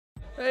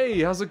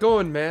Hey, how's it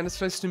going, man? It's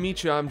nice to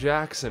meet you. I'm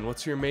Jackson.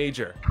 What's your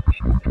major?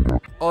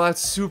 Oh,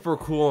 that's super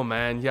cool,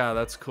 man. Yeah,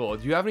 that's cool.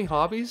 Do you have any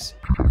hobbies?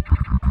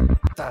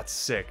 That's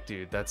sick,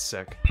 dude. That's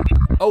sick.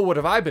 Oh, what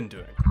have I been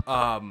doing?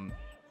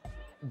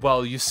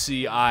 Well, you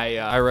see,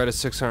 I read a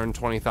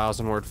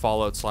 620,000 word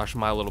Fallout /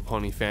 My Little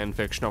Pony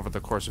fanfiction over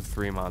the course of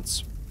 3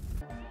 months.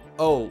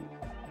 Oh,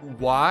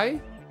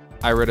 why?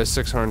 I read a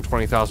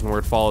 620,000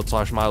 word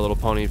Fallout / My Little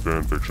Pony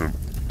fanfiction.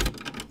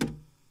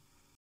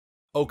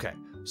 Okay.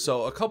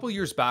 So a couple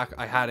years back,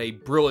 I had a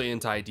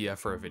brilliant idea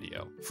for a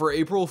video. For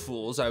April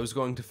Fools, I was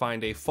going to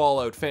find a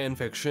Fallout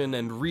fanfiction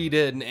and read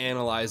it and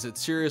analyze it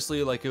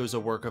seriously like it was a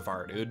work of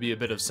art. It would be a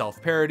bit of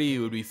self-parody, it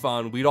would be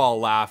fun, we'd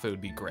all laugh, it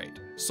would be great.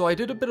 So I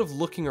did a bit of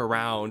looking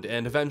around,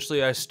 and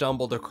eventually I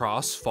stumbled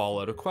across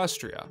Fallout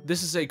Equestria.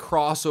 This is a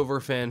crossover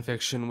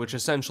fanfiction which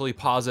essentially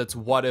posits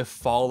what if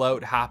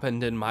Fallout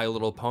happened in My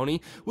Little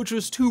Pony, which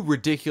was too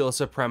ridiculous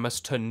a premise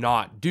to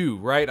not do,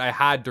 right? I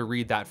had to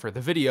read that for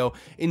the video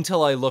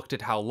until I looked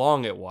at how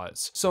long it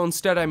was. So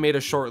instead I made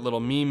a short little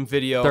meme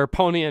video. They're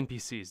pony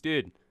NPCs,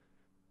 dude.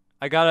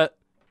 I gotta...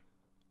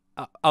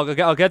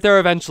 I'll get there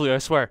eventually, I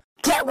swear.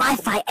 Get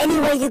Wi-Fi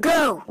anywhere you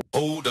go!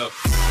 Hold up.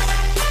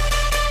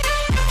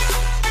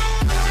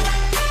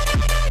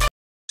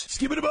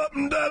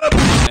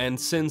 And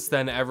since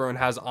then, everyone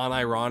has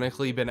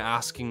unironically been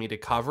asking me to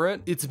cover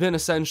it. It's been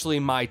essentially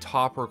my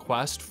top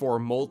request for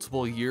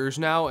multiple years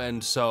now,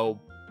 and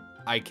so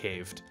I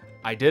caved.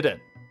 I did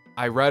it.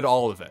 I read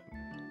all of it.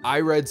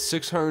 I read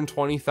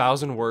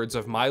 620,000 words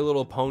of My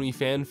Little Pony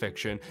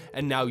fanfiction,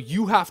 and now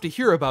you have to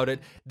hear about it.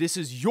 This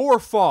is your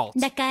fault.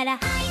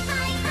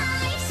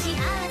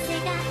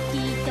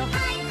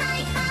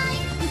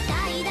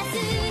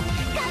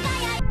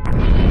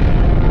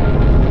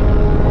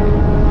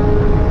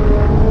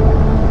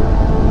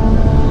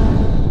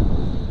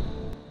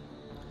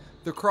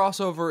 The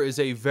crossover is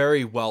a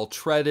very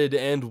well-treaded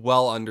and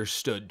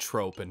well-understood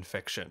trope in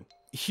fiction.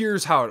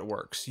 Here's how it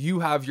works. You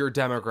have your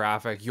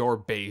demographic, your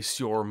base,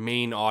 your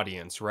main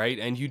audience, right?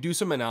 And you do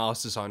some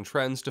analysis on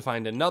trends to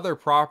find another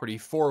property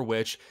for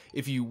which,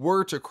 if you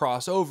were to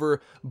cross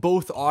over,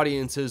 both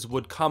audiences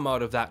would come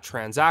out of that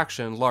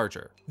transaction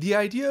larger. The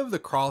idea of the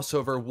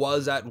crossover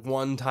was at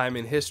one time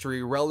in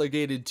history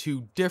relegated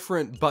to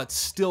different but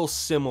still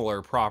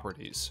similar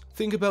properties.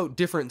 Think about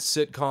different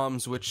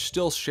sitcoms which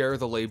still share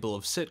the label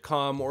of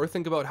sitcom, or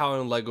think about how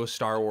in LEGO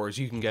Star Wars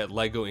you can get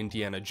LEGO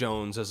Indiana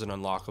Jones as an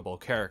unlockable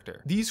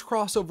character. These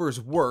crossovers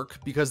work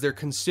because their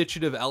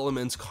constitutive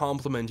elements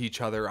complement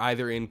each other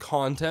either in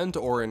content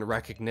or in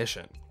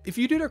recognition. If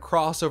you did a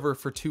crossover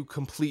for two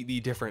completely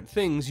different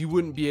things, you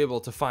wouldn't be able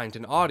to find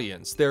an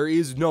audience. There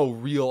is no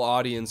real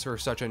audience for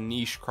such a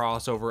niche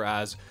crossover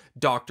as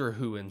Doctor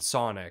Who and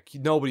Sonic.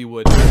 Nobody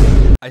would.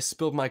 I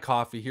spilled my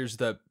coffee, here's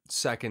the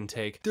second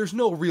take. There's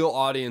no real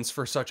audience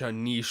for such a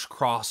niche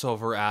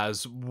crossover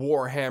as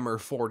Warhammer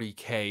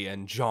 40k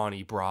and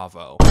Johnny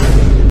Bravo.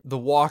 The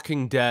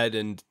Walking Dead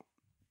and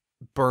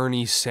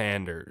Bernie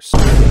Sanders.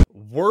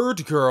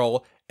 Word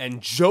Girl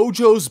and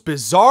JoJo's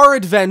Bizarre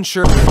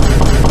Adventure.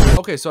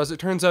 Okay, so as it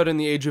turns out in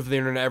the age of the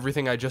internet,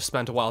 everything I just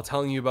spent a while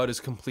telling you about is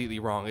completely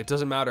wrong. It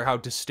doesn't matter how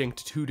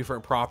distinct two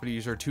different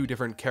properties or two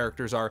different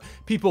characters are,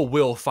 people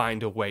will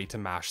find a way to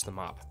mash them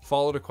up.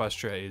 Fallout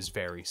Equestria is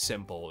very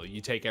simple.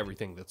 You take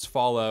everything that's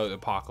Fallout,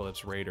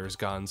 Apocalypse, Raiders,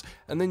 guns,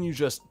 and then you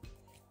just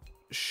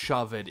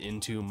shove it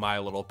into My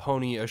Little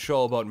Pony, a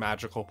show about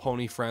magical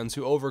pony friends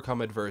who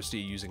overcome adversity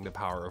using the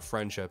power of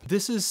friendship.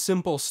 This is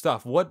simple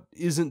stuff. What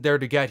isn't there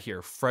to get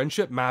here?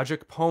 Friendship,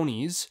 magic,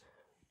 ponies,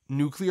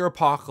 nuclear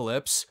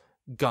apocalypse,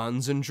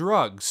 guns, and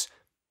drugs.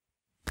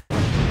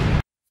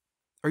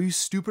 Are you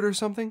stupid or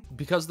something?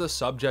 Because the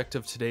subject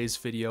of today's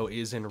video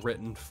is in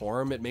written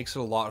form, it makes it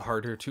a lot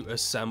harder to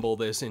assemble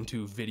this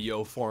into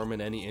video form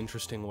in any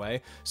interesting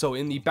way. So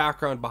in the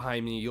background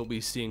behind me, you'll be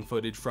seeing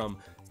footage from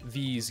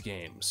these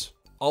games.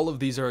 All of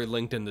these are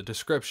linked in the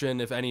description.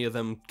 If any of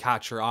them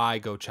catch your eye,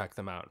 go check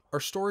them out.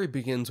 Our story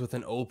begins with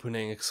an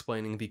opening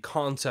explaining the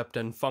concept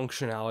and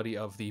functionality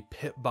of the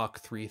Pip-Buck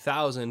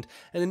 3000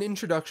 and an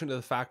introduction to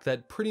the fact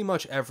that pretty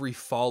much every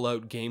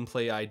Fallout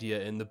gameplay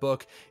idea in the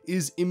book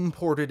is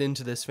imported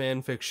into this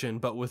fanfiction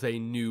but with a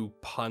new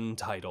pun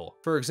title.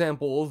 For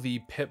example, the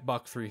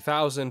Pip-Buck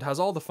 3000 has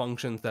all the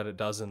functions that it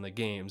does in the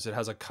games. It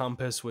has a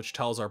compass which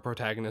tells our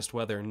protagonist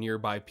whether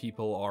nearby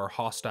people are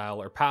hostile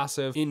or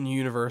passive, in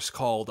universe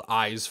called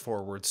Eyes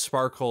Forward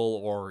Sparkle,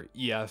 or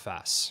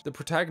EFS. The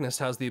protagonist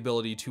has the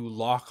ability to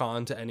lock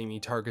on to enemy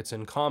targets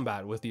in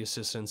combat with the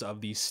assistance of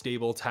the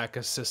Stable Tech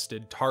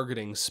Assisted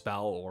Targeting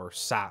Spell, or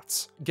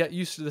SATS. Get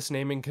used to this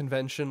naming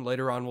convention.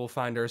 Later on we'll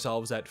find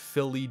ourselves at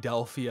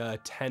Philadelphia,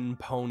 10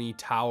 Pony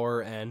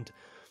Tower, and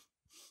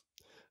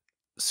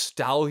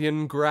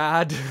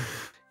Stalliongrad.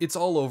 It's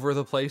all over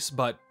the place,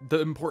 but the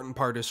important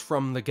part is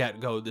from the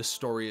get-go, this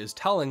story is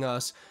telling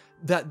us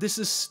that this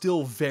is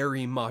still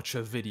very much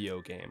a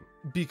video game.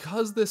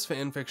 Because this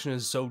fanfiction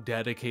is so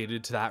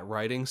dedicated to that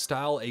writing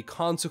style, a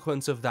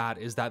consequence of that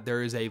is that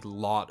there is a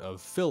lot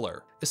of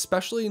filler.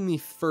 Especially in the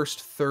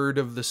first third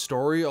of the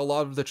story, a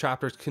lot of the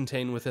chapters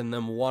contain within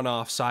them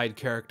one-off side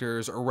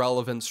characters,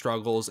 irrelevant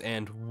struggles,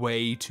 and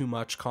way too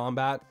much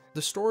combat.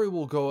 The story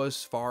will go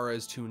as far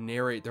as to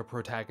narrate the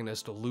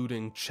protagonist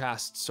looting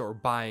chests or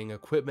buying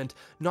equipment,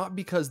 not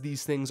because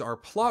these things are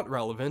plot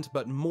relevant,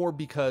 but more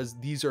because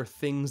these are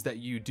things that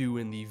you do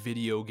in the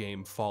video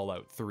game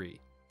Fallout 3.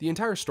 The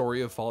entire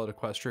story of Fallout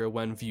Equestria,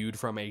 when viewed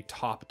from a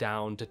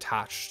top-down,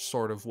 detached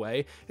sort of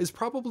way, is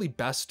probably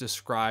best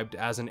described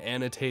as an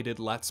annotated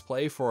Let's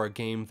Play for a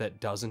game that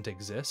doesn't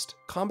exist.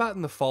 Combat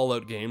in the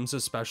Fallout games,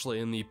 especially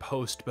in the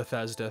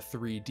post-Bethesda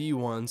 3D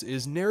ones,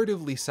 is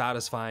narratively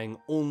satisfying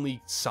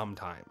only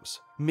sometimes.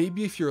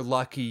 Maybe if you're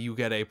lucky you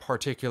get a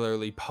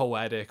particularly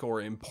poetic or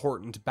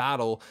important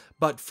battle,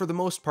 but for the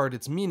most part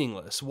it's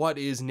meaningless. What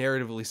is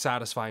narratively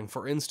satisfying,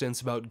 for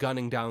instance, about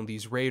gunning down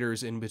these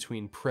raiders in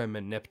between Prim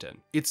and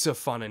Nipton? It's a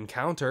fun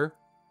encounter.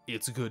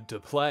 It's good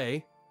to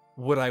play.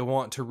 Would I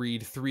want to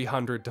read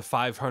 300 to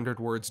 500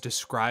 words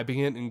describing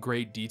it in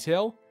great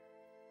detail?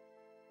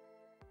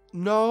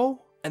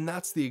 No. And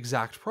that's the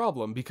exact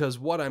problem, because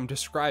what I'm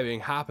describing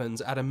happens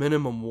at a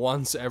minimum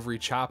once every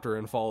chapter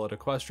in Fallout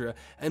Equestria,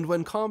 and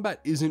when combat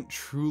isn't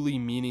truly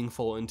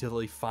meaningful until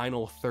the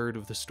final third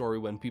of the story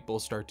when people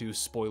start to,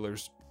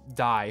 spoilers,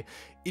 die,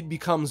 it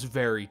becomes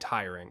very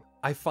tiring.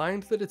 I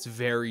find that it's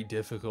very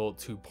difficult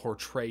to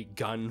portray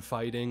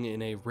gunfighting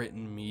in a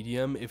written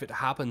medium if it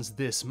happens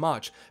this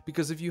much,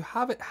 because if you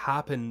have it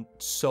happen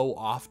so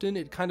often,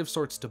 it kind of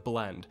starts to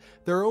blend.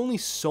 There are only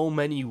so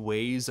many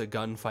ways a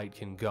gunfight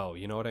can go,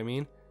 you know what I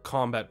mean?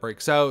 Combat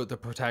breaks out, the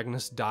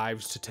protagonist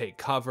dives to take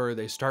cover,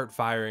 they start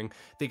firing,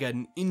 they get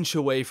an inch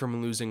away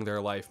from losing their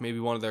life,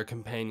 maybe one of their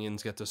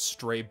companions gets a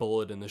stray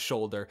bullet in the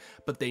shoulder,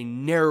 but they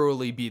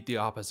narrowly beat the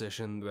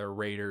opposition, they're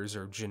raiders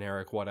or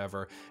generic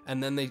whatever,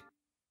 and then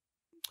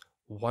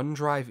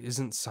OneDrive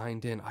isn't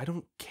signed in, I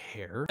don't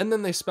care. And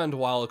then they spend a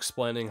while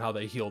explaining how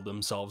they healed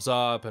themselves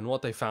up and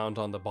what they found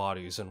on the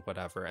bodies and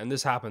whatever, and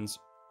this happens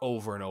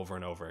over and over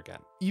and over again.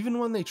 Even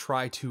when they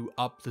try to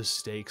up the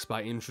stakes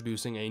by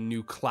introducing a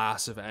new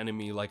class of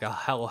enemy like a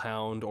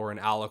Hellhound or an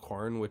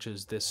Alicorn, which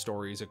is this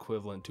story's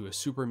equivalent to a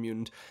super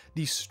mutant,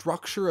 the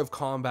structure of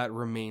combat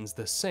remains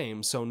the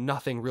same, so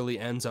nothing really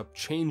ends up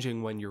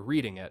changing when you're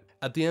reading it.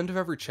 At the end of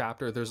every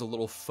chapter, there's a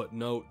little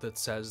footnote that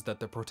says that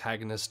the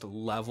protagonist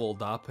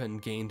leveled up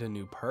and gained a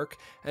new perk,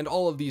 and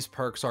all of these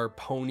perks are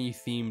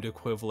pony-themed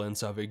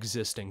equivalents of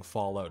existing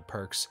Fallout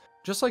perks.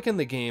 Just like in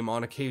the game,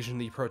 on occasion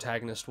the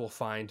protagonist will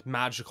find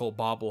magical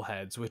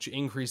bobbleheads, which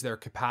increase their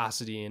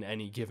capacity in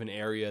any given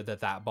area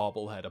that that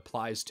bobblehead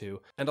applies to.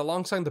 And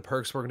alongside the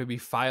perks, we're going to be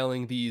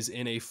filing these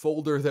in a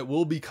folder that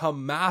will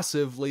become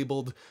massive,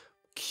 labeled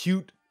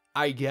cute,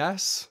 I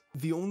guess.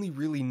 The only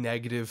really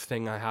negative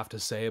thing I have to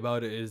say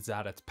about it is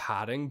that it's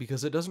padding,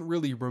 because it doesn't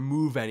really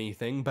remove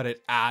anything, but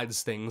it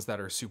adds things that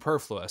are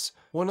superfluous.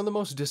 One of the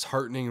most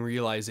disheartening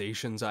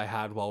realizations I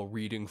had while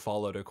reading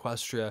Fallout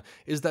Equestria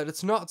is that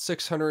it's not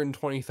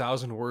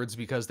 620,000 words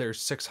because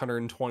there's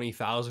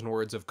 620,000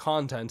 words of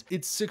content,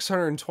 it's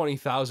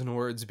 620,000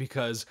 words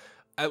because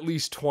at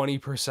least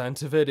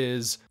 20% of it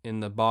is,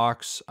 in the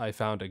box I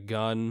found a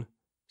gun,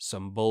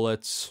 some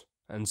bullets,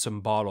 and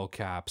some bottle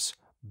caps.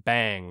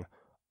 Bang.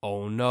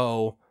 Oh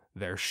no,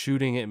 they're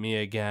shooting at me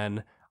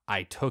again.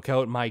 I took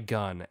out my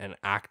gun and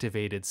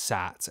activated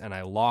SATs, and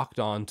I locked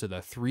on to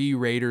the 3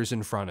 raiders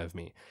in front of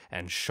me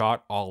and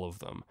shot all of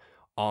them.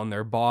 On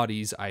their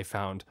bodies, I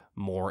found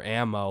more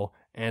ammo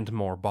and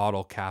more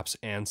bottle caps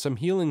and some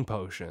healing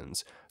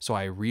potions, so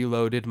I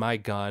reloaded my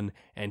gun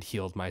and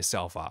healed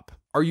myself up.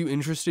 Are you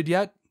interested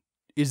yet?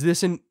 Is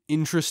this an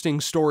interesting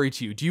story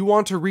to you? Do you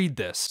want to read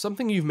this?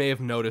 Something you may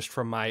have noticed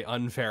from my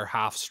unfair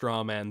half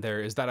straw man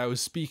there is that I was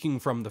speaking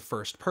from the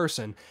first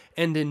person,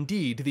 and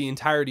indeed, the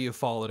entirety of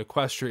Fallout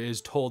Equestria is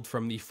told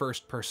from the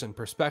first person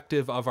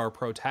perspective of our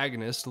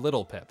protagonist,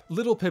 Little Pip.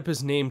 Little Pip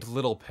is named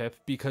Little Pip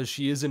because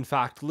she is in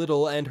fact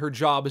little and her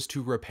job is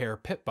to repair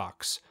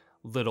Pip-Bucks.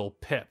 Little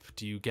Pip,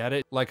 do you get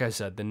it? Like I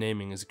said, the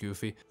naming is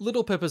goofy.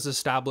 Little Pip is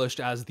established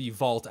as the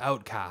vault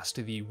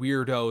outcast, the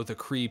weirdo, the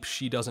creep,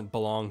 she doesn't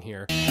belong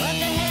here.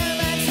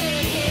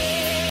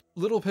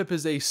 Little Pip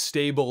is a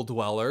stable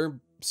dweller,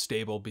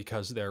 stable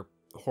because they're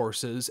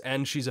horses,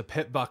 and she's a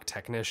Pip-Buck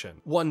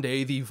technician. One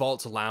day, the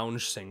Vault's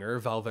lounge singer,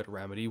 Velvet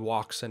Remedy,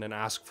 walks in and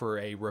asks for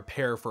a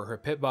repair for her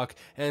Pip-Buck,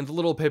 and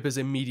Little Pip is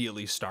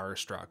immediately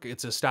starstruck.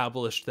 It's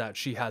established that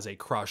she has a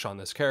crush on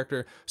this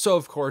character, so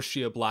of course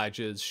she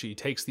obliges. She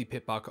takes the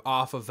Pip-Buck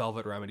off of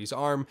Velvet Remedy's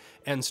arm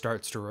and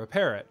starts to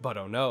repair it. But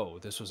oh no,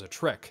 this was a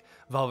trick.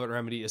 Velvet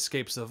Remedy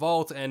escapes the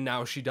Vault, and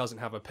now she doesn't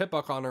have a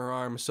Pip-Buck on her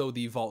arm, so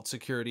the Vault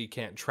security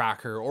can't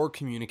track her or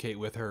communicate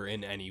with her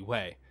in any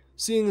way.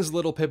 Seeing as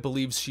Little Pip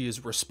believes she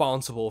is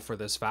responsible for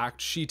this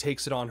fact, she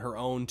takes it on her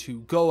own to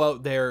go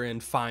out there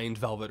and find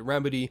Velvet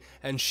Remedy,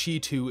 and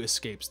she too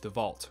escapes the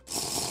Vault.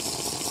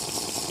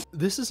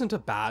 This isn't a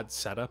bad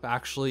setup,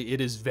 actually. It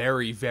is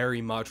very,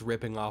 very much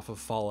ripping off of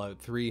Fallout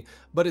 3,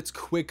 but it's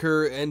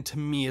quicker, and to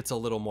me it's a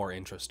little more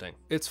interesting.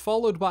 It's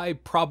followed by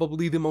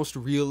probably the most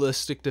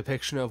realistic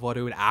depiction of what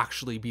it would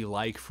actually be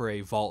like for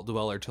a vault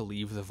dweller to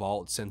leave the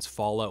vault since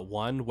Fallout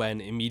 1, when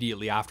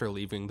immediately after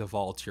leaving the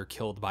vault you're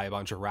killed by a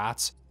bunch of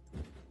rats.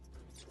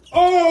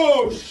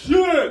 Oh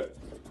shit!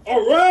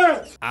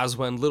 Alright! As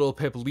when Little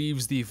Pip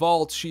leaves the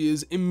vault, she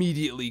is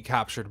immediately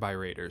captured by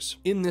raiders.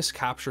 In this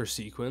capture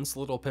sequence,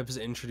 Little Pip is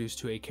introduced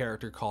to a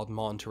character called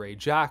Monterey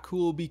Jack, who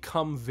will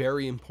become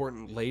very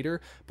important later,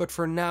 but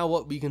for now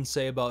what we can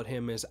say about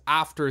him is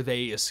after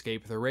they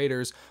escape the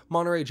raiders,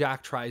 Monterey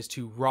Jack tries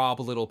to rob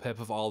Little Pip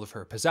of all of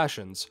her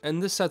possessions.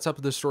 And this sets up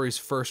the story's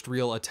first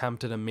real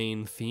attempt at a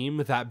main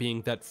theme, that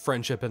being that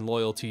friendship and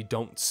loyalty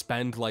don't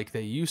spend like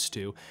they used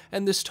to,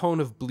 and this tone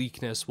of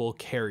bleakness will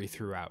carry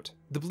throughout.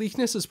 The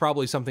bleakness is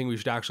probably something we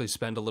should actually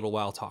spend a little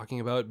while talking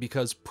about,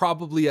 because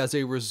probably as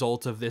a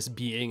result of this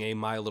being a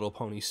My Little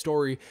Pony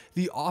story,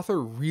 the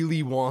author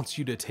really wants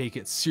you to take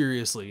it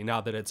seriously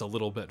now that it's a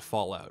little bit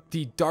Fallout.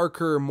 The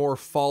darker, more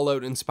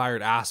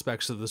Fallout-inspired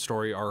aspects of the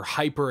story are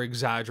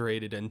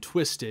hyper-exaggerated and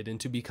twisted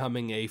into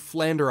becoming a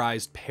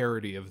flanderized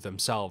parody of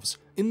themselves.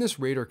 In this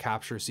raider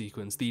capture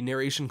sequence, the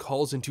narration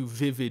calls into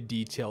vivid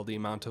detail the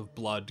amount of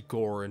blood,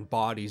 gore, and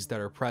bodies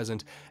that are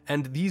present,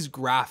 and these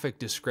graphic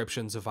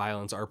descriptions of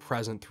violence are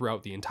present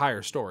throughout the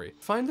entire story.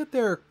 I find that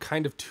there are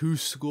kind of two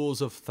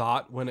schools of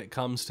thought when it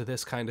comes to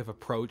this kind of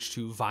approach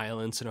to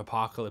violence in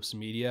apocalypse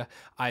media.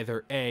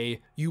 Either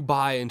A, you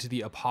buy into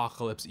the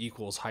apocalypse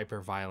equals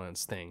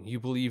hyper-violence thing.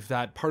 You believe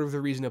that part of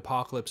the reason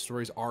apocalypse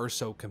stories are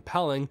so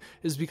compelling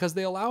is because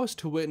they allow us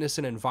to witness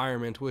an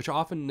environment which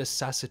often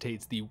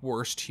necessitates the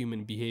worst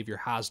human behavior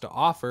has to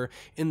offer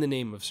in the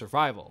name of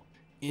survival.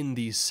 In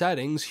these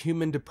settings,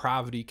 human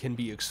depravity can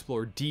be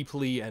explored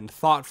deeply and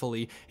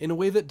thoughtfully in a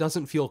way that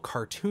doesn't feel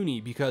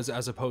cartoony, because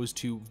as opposed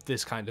to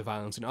this kind of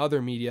violence in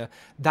other media,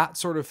 that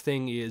sort of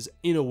thing is,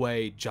 in a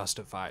way,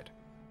 justified.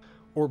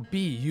 Or B,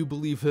 you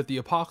believe that the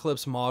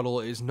apocalypse model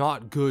is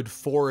not good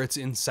for its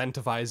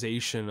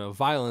incentivization of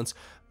violence,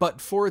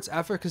 but for its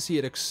efficacy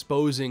at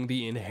exposing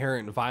the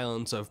inherent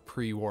violence of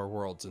pre-war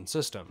worlds and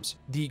systems.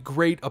 The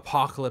great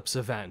apocalypse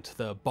event,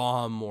 the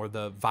bomb or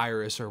the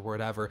virus or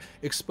whatever,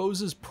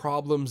 exposes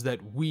problems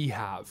that we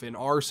have in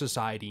our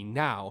society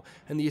now,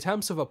 and the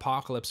attempts of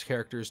apocalypse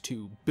characters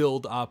to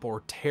build up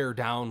or tear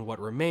down what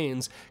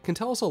remains can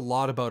tell us a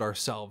lot about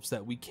ourselves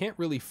that we can't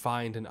really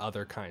find in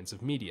other kinds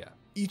of media.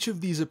 Each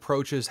of these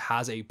approaches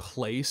has a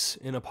place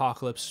in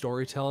apocalypse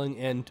storytelling,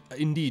 and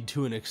indeed,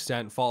 to an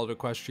extent, Fallout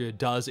Equestria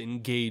does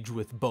engage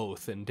with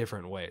both in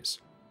different ways.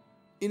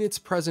 In its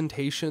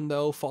presentation,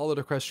 though, Fallout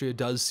Equestria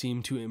does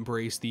seem to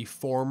embrace the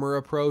former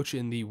approach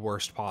in the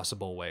worst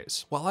possible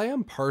ways. While I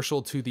am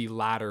partial to the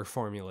latter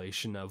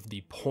formulation of the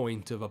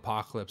point of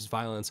apocalypse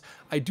violence,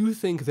 I do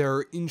think there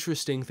are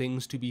interesting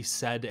things to be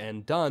said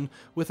and done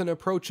with an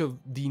approach of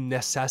the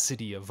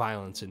necessity of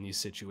violence in these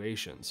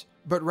situations.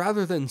 But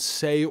rather than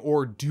say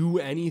or do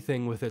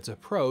anything with its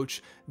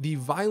approach, the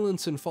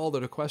violence in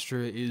Fallout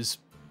Equestria is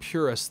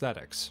pure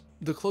aesthetics.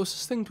 The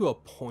closest thing to a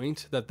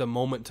point that the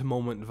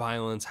moment-to-moment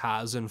violence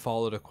has in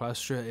Fallout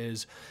Equestria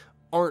is,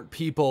 aren't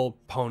people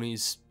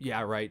ponies?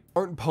 Yeah, right.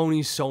 Aren't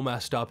ponies so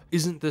messed up?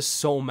 Isn't this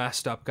so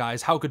messed up,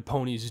 guys? How could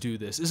ponies do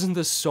this? Isn't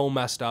this so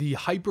messed up? The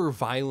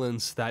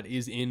hyper-violence that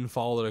is in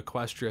Fallout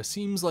Equestria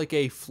seems like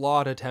a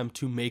flawed attempt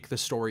to make the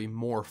story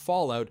more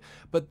Fallout,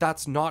 but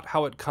that's not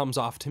how it comes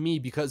off to me,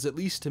 because at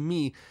least to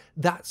me,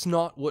 that's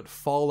not what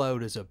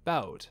Fallout is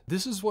about.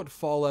 This is what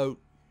Fallout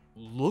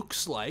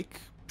looks like.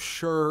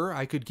 Sure,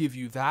 I could give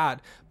you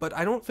that, but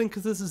I don't think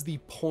this is the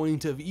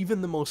point of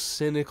even the most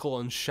cynical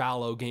and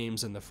shallow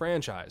games in the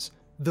franchise.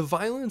 The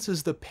violence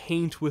is the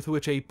paint with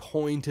which a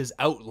point is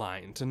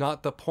outlined,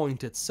 not the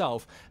point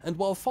itself, and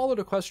while Fallout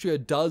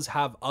Equestria does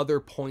have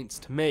other points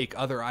to make,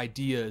 other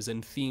ideas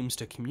and themes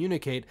to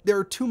communicate, there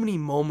are too many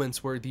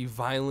moments where the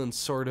violence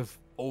sort of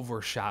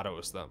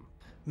overshadows them.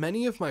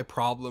 Many of my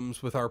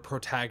problems with our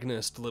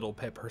protagonist, Little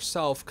Pip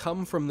herself,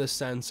 come from this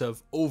sense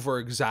of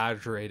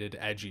over-exaggerated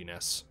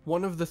edginess.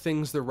 One of the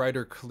things the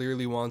writer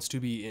clearly wants to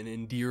be an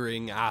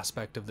endearing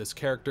aspect of this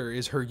character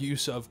is her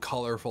use of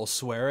colorful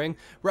swearing.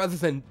 Rather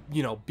than,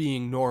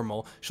 being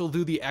normal, she'll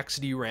do the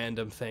XD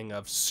random thing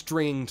of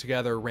stringing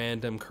together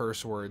random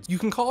curse words. You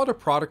can call it a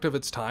product of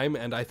its time,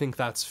 and I think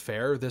that's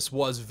fair. This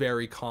was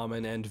very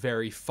common and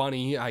very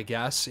funny, I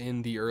guess,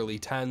 in the early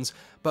 10s,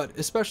 but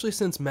especially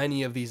since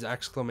many of these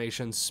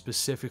exclamations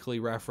specifically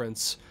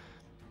reference,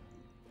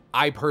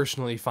 I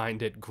personally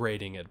find it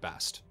grating at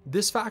best.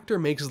 This factor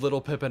makes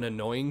Little Pip an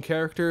annoying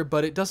character,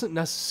 but it doesn't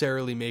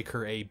necessarily make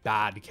her a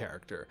bad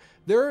character.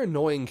 There are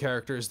annoying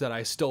characters that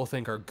I still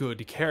think are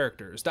good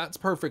characters. That's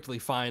perfectly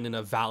fine and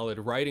a valid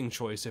writing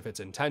choice if it's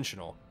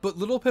intentional. But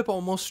Little Pip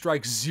almost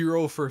strikes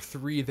 0 for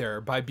 3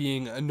 there by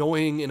being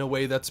annoying in a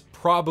way that's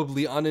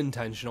probably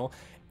unintentional,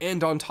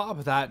 And on top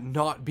of that,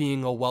 not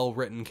being a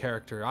well-written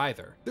character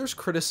either. There's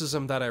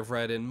criticism that I've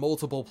read in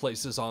multiple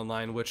places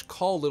online which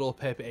call Little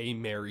Pip a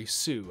Mary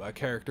Sue, a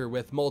character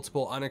with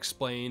multiple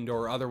unexplained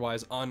or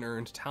otherwise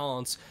unearned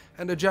talents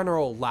and a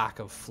general lack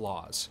of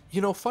flaws.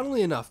 You know,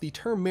 funnily enough, the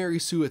term Mary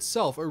Sue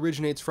itself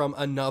originates from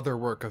another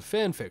work of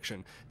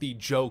fanfiction, the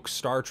joke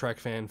Star Trek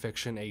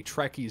fanfiction A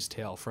Trekkie's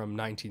Tale from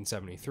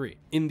 1973.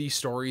 In the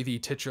story, the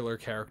titular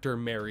character,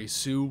 Mary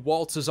Sue,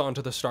 waltzes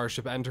onto the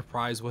Starship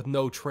Enterprise with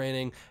no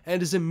training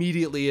and is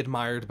immediately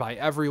admired by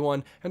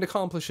everyone and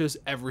accomplishes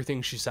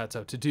everything she sets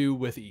out to do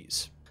with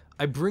ease.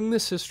 I bring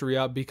this history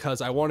up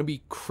because I want to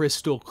be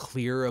crystal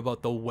clear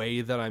about the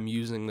way that I'm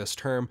using this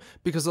term,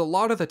 because a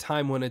lot of the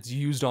time when it's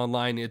used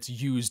online, it's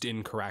used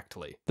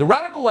incorrectly. The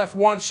radical left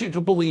wants you to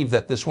believe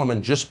that this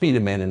woman just beat a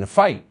man in a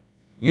fight.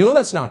 You know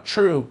that's not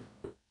true.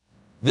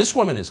 This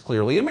woman is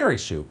clearly a Mary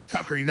Sue.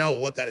 Tucker, you know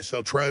what? That is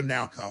so true.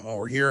 Now come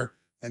over here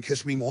and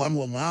kiss me more.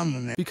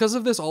 Because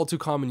of this all too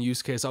common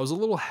use case, I was a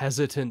little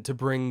hesitant to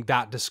bring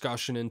that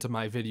discussion into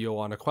my video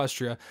on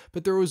Equestria,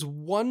 but there was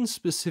one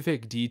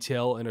specific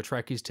detail in A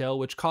Trekkie's Tale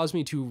which caused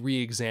me to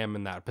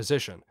re-examine that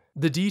position.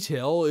 The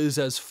detail is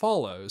as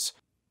follows.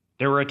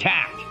 They were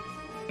attacked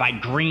by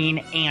green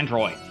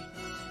androids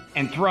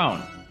and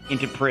thrown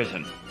into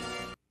prison.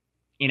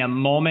 In a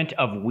moment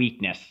of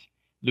weakness,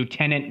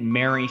 Lieutenant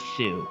Mary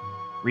Sue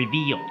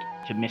revealed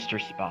to Mr.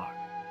 Spock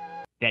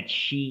that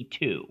she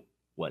too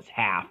was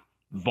half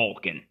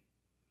Vulcan.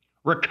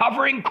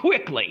 Recovering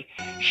quickly,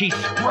 she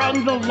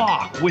sprung the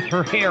lock with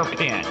her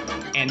hairpin,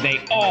 and they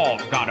all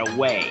got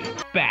away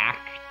back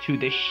to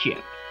the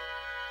ship.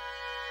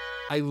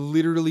 I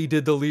literally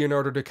did the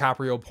Leonardo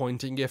DiCaprio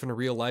pointing gif in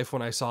real life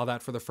when I saw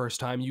that for the first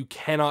time. You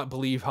cannot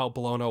believe how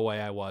blown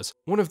away I was.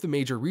 One of the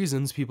major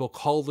reasons people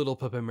call Little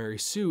Pip a Mary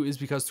Sue is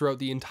because throughout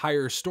the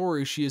entire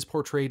story, she is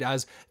portrayed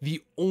as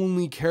the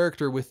only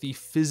character with the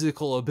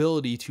physical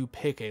ability to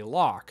pick a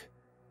lock.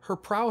 Her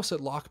prowess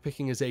at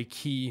lockpicking is a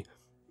key,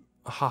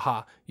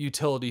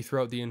 utility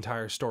throughout the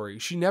entire story.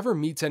 She never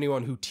meets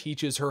anyone who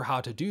teaches her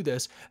how to do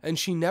this, and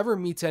she never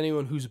meets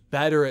anyone who's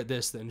better at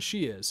this than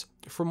she is.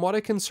 From what I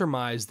can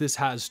surmise, this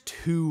has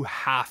two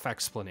half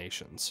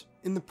explanations.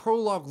 In the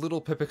prologue, Little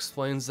Pip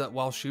explains that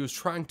while she was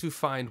trying to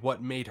find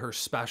what made her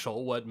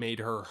special, what made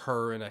her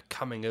her in a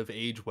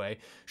coming-of-age way,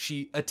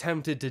 she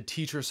attempted to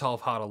teach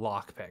herself how to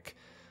lockpick.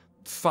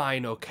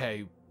 Fine,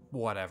 okay,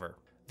 whatever.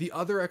 The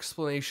other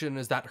explanation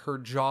is that her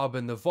job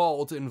in the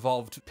vault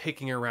involved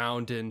picking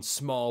around in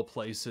small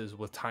places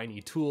with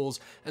tiny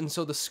tools, and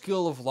so the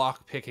skill of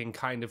lockpicking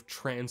kind of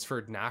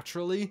transferred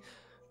naturally.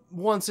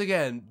 Once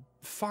again,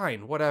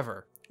 fine,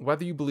 whatever.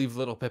 Whether you believe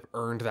Little Pip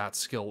earned that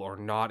skill or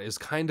not is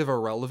kind of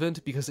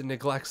irrelevant because it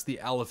neglects the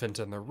elephant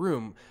in the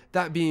room,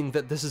 that being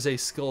that this is a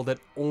skill that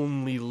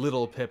only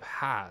Little Pip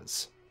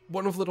has.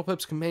 One of Little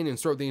Pip's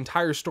companions throughout the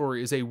entire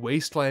story is a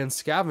wasteland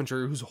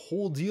scavenger whose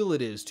whole deal it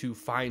is to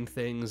find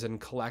things and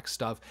collect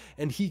stuff,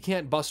 and he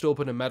can't bust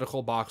open a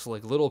medical box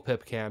like Little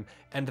Pip can,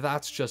 and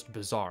that's just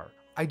bizarre.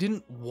 I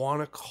didn't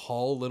want to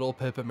call Little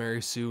Pip a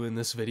Mary Sue in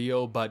this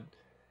video, but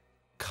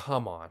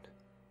come on.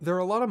 There are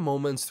a lot of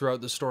moments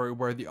throughout the story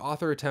where the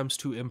author attempts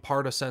to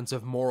impart a sense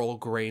of moral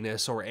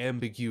grayness or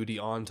ambiguity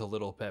onto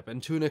Little Pip,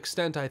 and to an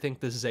extent I think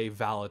this is a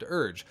valid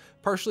urge,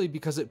 partially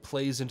because it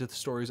plays into the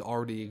story's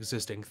already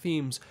existing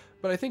themes,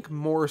 but I think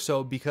more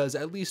so because,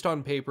 at least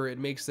on paper, it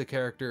makes the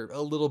character a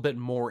little bit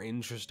more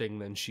interesting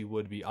than she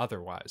would be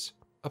otherwise.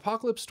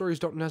 Apocalypse stories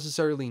don't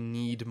necessarily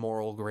need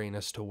moral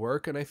grayness to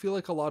work, and I feel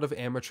like a lot of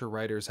amateur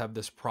writers have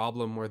this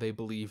problem where they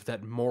believe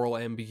that moral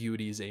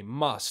ambiguity is a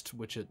must,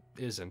 which it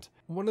isn't.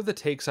 One of the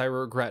takes I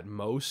regret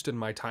most in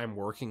my time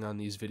working on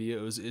these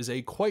videos is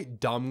a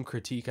quite dumb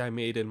critique I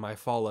made in my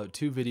Fallout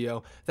 2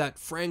 video that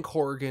Frank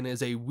Horrigan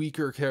is a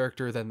weaker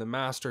character than the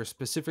Master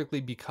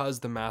specifically because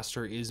the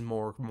Master is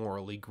more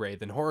morally gray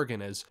than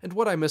Horrigan is, and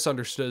what I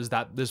misunderstood is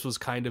that this was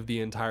kind of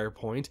the entire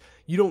point.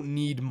 You don't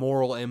need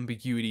moral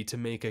ambiguity to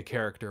make a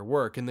character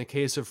work. In the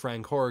case of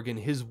Frank Horrigan,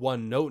 his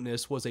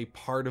one-noteness was a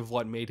part of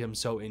what made him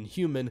so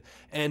inhuman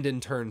and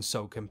in turn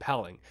so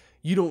compelling.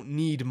 You don't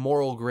need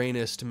moral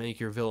grayness to make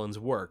your villains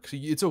work.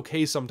 It's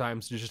okay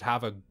sometimes to just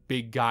have a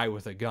big guy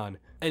with a gun.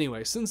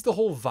 Anyway, since the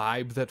whole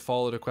vibe that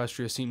Fallout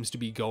Equestria seems to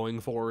be going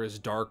for is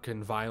dark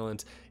and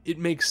violent, it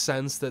makes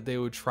sense that they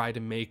would try to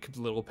make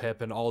Little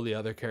Pip and all the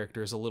other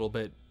characters a little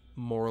bit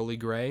morally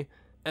gray.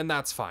 And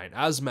that's fine.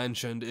 As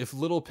mentioned, if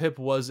Little Pip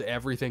was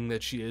everything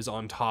that she is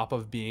on top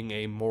of being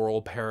a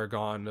moral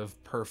paragon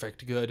of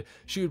perfect good,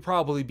 she would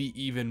probably be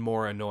even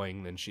more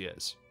annoying than she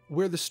is.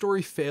 Where the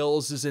story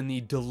fails is in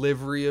the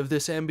delivery of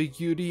this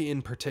ambiguity,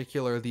 in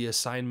particular the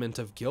assignment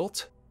of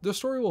guilt. The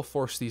story will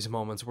force these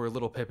moments where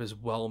Little Pip is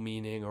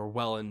well-meaning or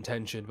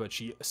well-intentioned, but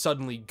she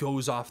suddenly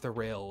goes off the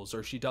rails,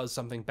 or she does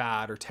something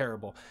bad or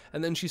terrible,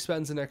 and then she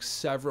spends the next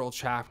several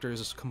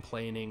chapters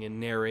complaining and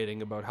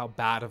narrating about how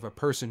bad of a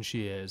person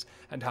she is,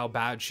 and how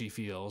bad she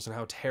feels, and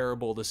how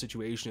terrible the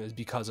situation is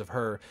because of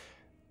her.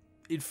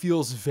 It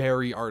feels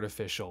very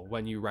artificial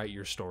when you write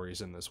your stories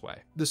in this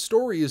way. The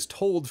story is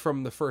told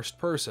from the first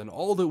person.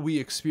 All that we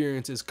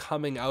experience is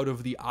coming out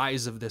of the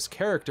eyes of this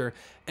character,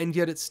 and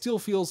yet it still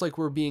feels like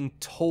we're being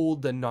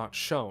told and not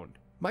shown.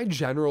 My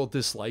general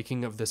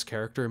disliking of this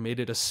character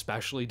made it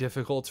especially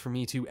difficult for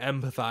me to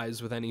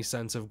empathize with any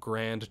sense of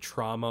grand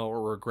trauma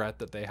or regret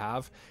that they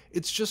have.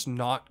 It's just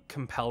not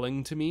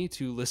compelling to me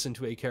to listen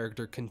to a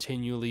character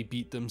continually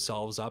beat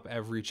themselves up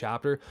every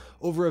chapter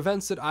over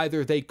events that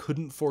either they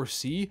couldn't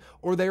foresee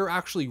or they are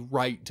actually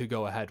right to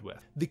go ahead with.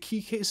 The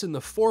key case in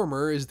the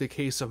former is the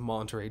case of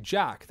Monterey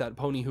Jack, that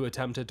pony who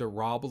attempted to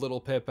rob Little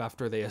Pip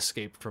after they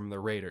escaped from the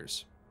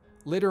raiders.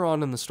 Later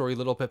on in the story,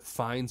 Little Pip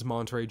finds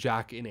Monterey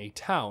Jack in a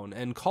town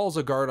and calls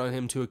a guard on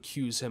him to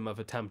accuse him of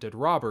attempted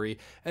robbery,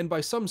 and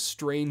by some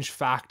strange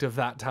fact of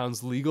that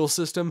town's legal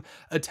system,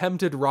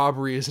 attempted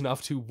robbery is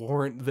enough to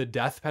warrant the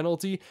death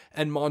penalty,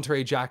 and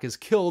Monterey Jack is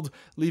killed,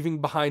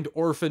 leaving behind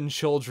orphan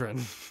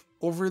children.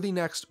 Over the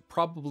next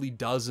probably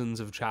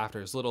dozens of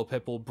chapters, Little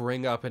Pip will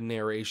bring up in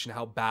narration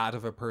how bad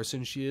of a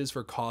person she is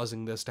for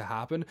causing this to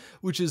happen,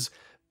 which is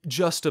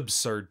just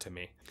absurd to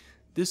me.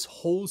 This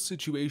whole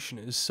situation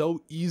is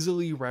so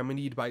easily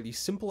remedied by the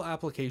simple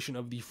application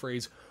of the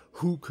phrase,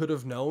 "who could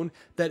have known,"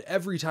 that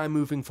every time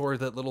moving forward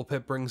that Little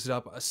Pip brings it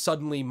up,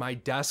 suddenly my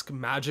desk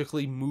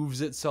magically moves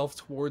itself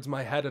towards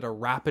my head at a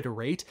rapid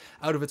rate.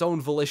 Out of its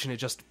own volition, it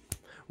just,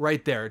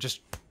 right there,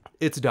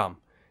 it's dumb.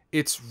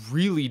 It's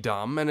really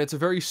dumb, and it's a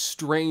very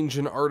strange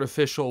and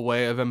artificial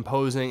way of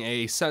imposing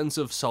a sense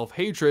of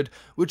self-hatred,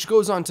 which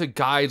goes on to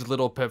guide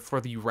Little Pip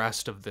for the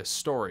rest of this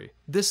story.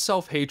 This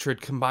self-hatred,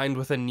 combined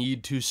with a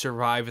need to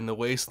survive in the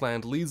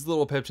wasteland, leads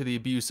Little Pip to the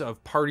abuse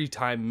of party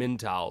time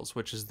mentals,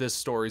 which is this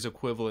story's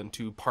equivalent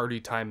to party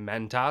time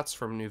mentats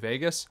from New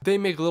Vegas. They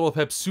make Little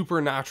Pip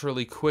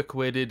supernaturally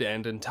quick-witted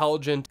and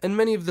intelligent, and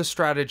many of the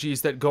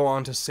strategies that go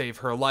on to save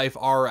her life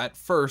are, at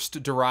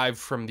first, derived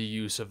from the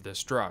use of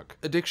this drug.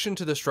 Addiction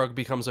to this drug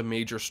becomes a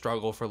major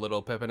struggle for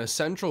Little Pip and a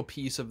central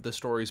piece of the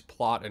story's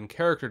plot and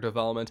character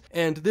development,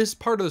 and this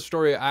part of the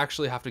story I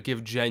actually have to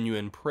give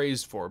genuine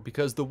praise for,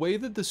 because the way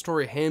that the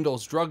story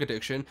handles drug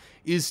addiction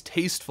is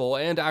tasteful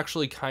and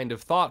actually kind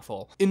of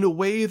thoughtful, in a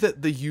way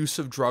that the use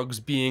of drugs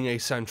being a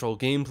central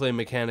gameplay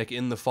mechanic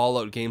in the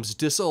Fallout games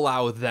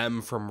disallow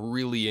them from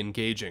really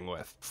engaging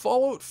with.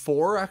 Fallout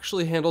 4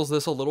 actually handles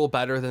this a little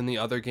better than the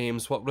other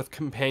games, what with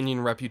companion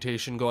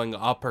reputation going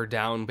up or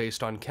down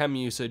based on chem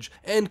usage,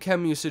 and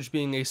chem usage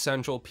being a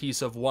central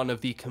piece of one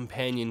of the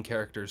companion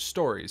characters'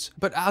 stories.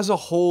 But as a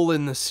whole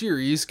in the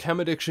series, chem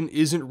addiction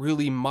isn't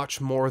really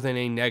much more than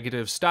a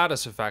negative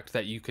status effect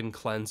that you can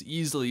cleanse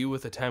easily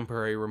with a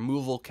temporary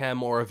removal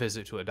chem or a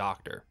visit to a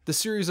doctor. The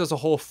series as a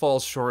whole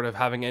falls short of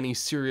having any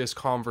serious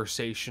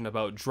conversation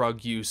about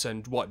drug use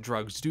and what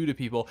drugs do to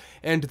people,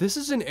 and this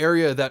is an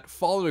area that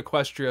Fallout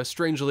Equestria,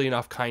 strangely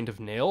enough, kind of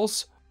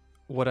nails.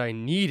 What I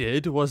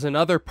needed was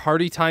another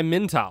party time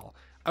mental.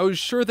 I was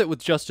sure that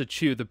with just a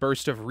chew, the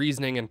burst of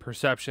reasoning and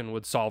perception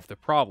would solve the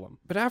problem.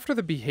 But after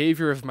the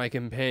behavior of my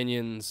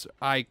companions,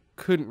 I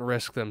couldn't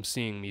risk them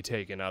seeing me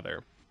take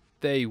another.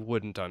 They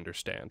wouldn't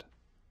understand.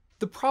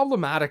 The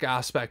problematic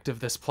aspect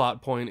of this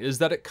plot point is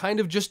that it kind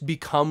of just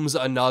becomes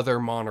another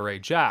Monterey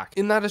Jack,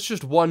 in that it's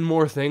just one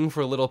more thing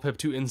for Little Pip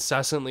to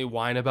incessantly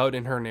whine about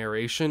in her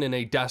narration in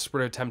a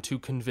desperate attempt to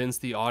convince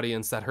the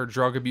audience that her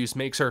drug abuse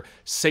makes her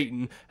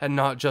Satan and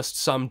not just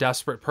some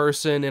desperate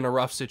person in a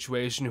rough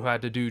situation who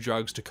had to do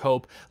drugs to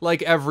cope,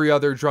 like every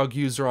other drug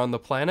user on the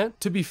planet.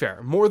 To be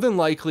fair, more than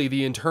likely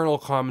the internal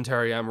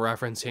commentary I'm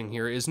referencing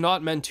here is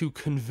not meant to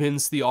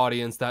convince the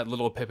audience that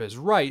Little Pip is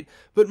right,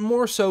 but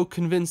more so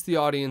convince the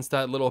audience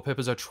that Little Pip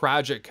is a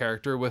tragic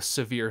character with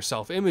severe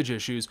self-image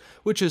issues,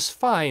 which is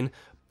fine,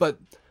 but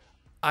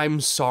I'm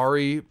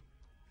sorry,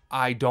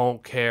 I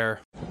don't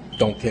care.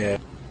 Don't care.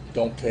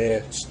 Don't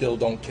care. Still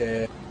don't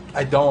care.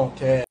 I don't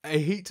care. I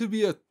hate to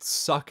be a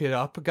suck it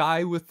up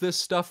guy with this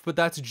stuff, but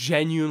that's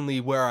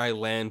genuinely where I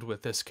land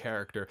with this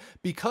character.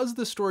 Because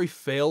the story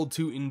failed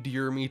to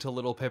endear me to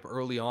Little Pip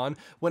early on,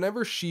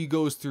 whenever she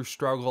goes through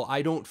struggle,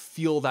 I don't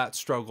feel that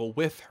struggle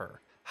with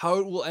her. How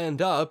it will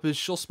end up is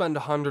she'll spend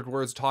 100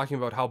 words talking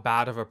about how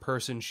bad of a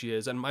person she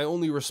is, and my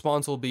only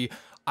response will be,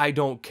 I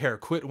don't care,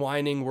 quit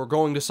whining, we're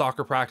going to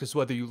soccer practice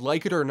whether you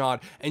like it or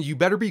not, and you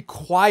better be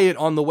quiet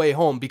on the way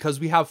home because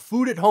we have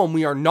food at home,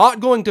 we are not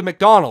going to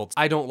McDonald's.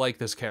 I don't like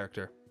this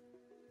character.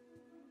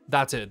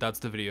 That's it, that's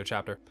the video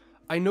chapter.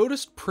 I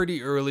noticed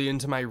pretty early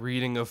into my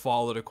reading of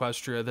Fallout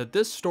Equestria that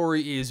this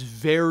story is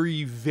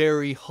very,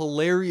 very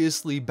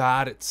hilariously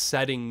bad at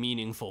setting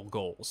meaningful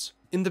goals.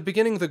 In the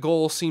beginning, the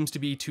goal seems to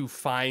be to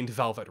find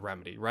Velvet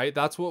Remedy, right?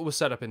 That's what was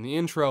set up in the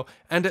intro,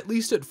 and at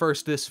least at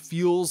first this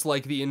feels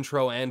like the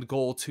intro and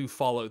goal to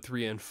Fallout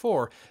 3 and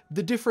 4.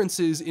 The difference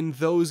is, in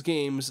those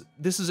games,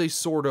 this is a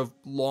sort of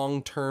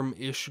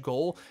long-term-ish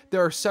goal.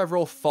 There are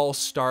several false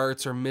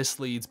starts or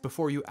misleads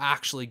before you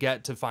actually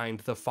get to find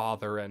the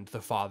father and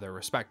the father,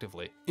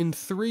 respectively. In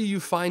 3,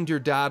 you find your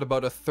dad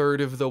about a third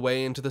of the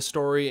way into the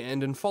story,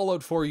 and in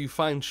Fallout 4, you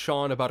find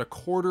Sean about a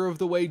quarter of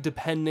the way,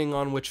 depending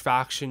on which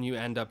faction you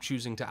end up choosing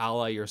choosing to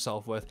ally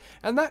yourself with,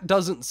 and that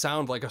doesn't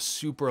sound like a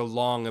super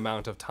long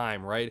amount of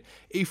time, right?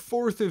 A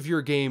fourth of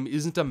your game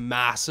isn't a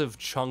massive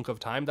chunk of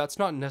time. That's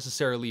not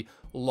necessarily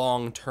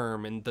long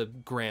term in the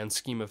grand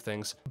scheme of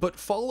things. But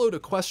Fallout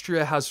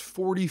Equestria has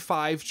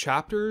 45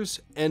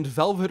 chapters, and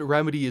Velvet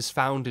Remedy is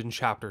found in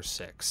chapter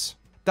 6.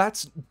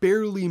 That's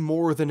barely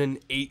more than an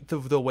eighth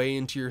of the way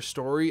into your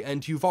story,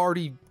 and you've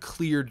already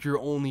cleared your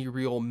only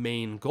real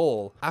main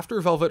goal. After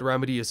Velvet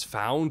Remedy is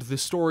found, the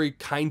story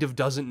kind of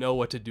doesn't know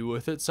what to do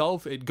with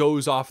itself. It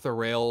goes off the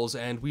rails,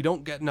 and we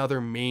don't get another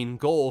main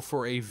goal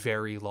for a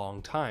very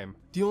long time.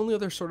 The only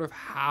other sort of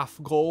half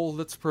goal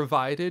that's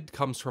provided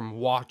comes from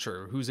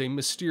Watcher, who's a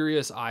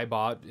mysterious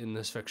iBot in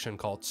this fiction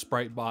called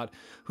Spritebot,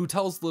 who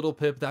tells Little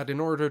Pip that in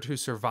order to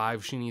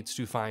survive, she needs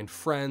to find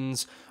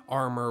friends,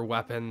 armor,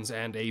 weapons,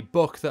 and a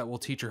book that will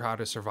teach her how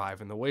to survive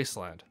in the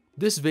wasteland.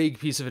 This vague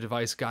piece of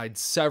advice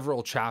guides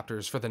several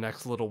chapters for the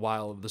next little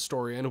while of the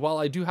story, and while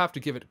I do have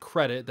to give it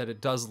credit that it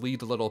does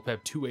lead Little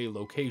Pip to a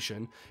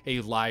location,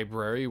 a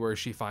library where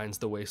she finds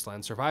the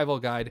Wasteland Survival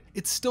Guide,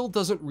 it still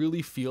doesn't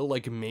really feel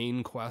like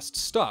main quest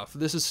stuff.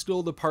 This is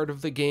still the part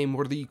of the game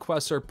where the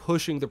quests are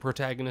pushing the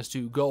protagonist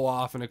to go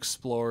off and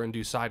explore and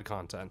do side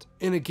content.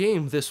 In a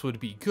game, this would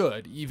be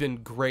good,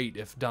 even great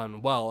if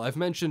done well. I've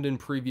mentioned in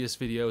previous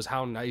videos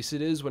how nice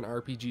it is when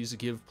RPGs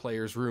give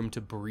players room to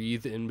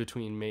breathe in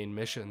between main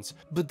missions.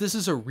 But this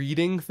is a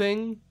reading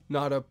thing,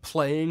 not a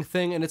playing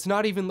thing, and it's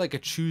not even like a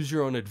choose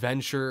your own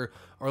adventure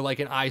or like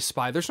an I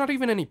Spy. There's not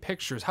even any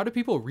pictures. How do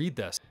people read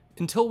this?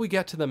 Until we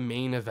get to the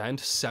main event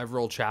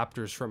several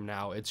chapters from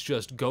now, it's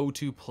just go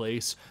to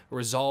place,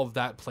 resolve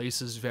that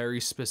place's very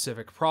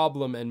specific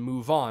problem, and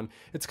move on.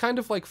 It's kind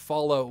of like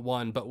Fallout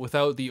 1, but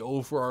without the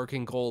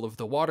overarching goal of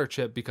the water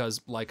chip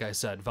because, like I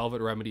said,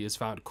 Velvet Remedy is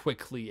found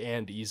quickly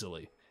and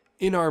easily.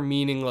 In our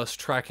meaningless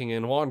trekking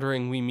and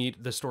wandering, we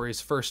meet the story's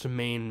first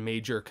main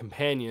major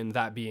companion,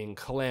 that being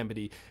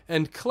Calamity.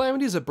 And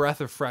Calamity is a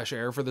breath of fresh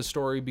air for the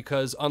story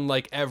because,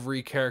 unlike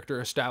every character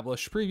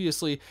established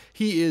previously,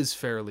 he is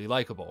fairly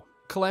likable.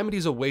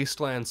 Calamity's a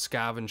wasteland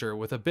scavenger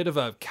with a bit of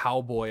a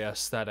cowboy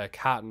aesthetic,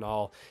 hat and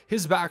all.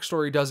 His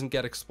backstory doesn't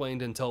get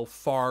explained until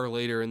far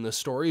later in the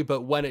story,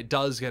 but when it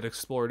does get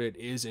explored, it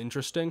is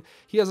interesting.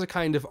 He has a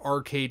kind of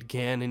Arcade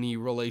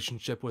Ganon-y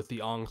relationship with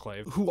the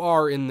Enclave, who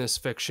are, in this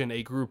fiction,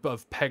 a group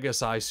of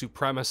Pegasi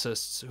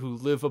supremacists who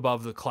live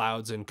above the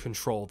clouds and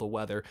control the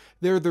weather.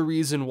 They're the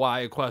reason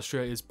why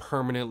Equestria is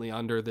permanently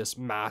under this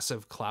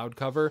massive cloud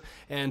cover,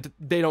 and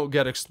they don't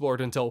get explored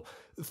until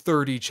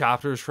 30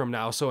 chapters from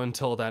now, so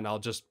until then I'll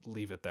just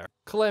leave it there.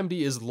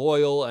 Calamity is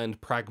loyal and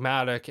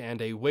pragmatic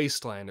and a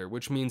wastelander,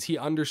 which means he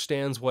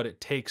understands what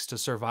it takes to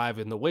survive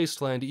in the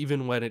wasteland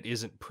even when it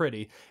isn't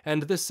pretty,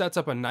 and this sets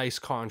up a nice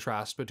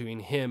contrast between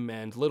him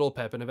and Little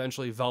Pip and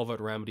eventually Velvet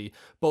Remedy,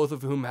 both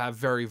of whom have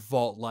very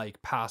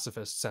vault-like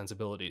pacifist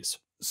sensibilities.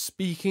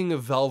 Speaking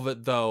of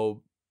Velvet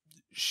though,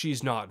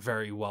 she's not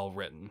very well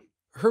written.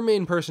 Her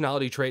main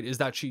personality trait is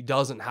that she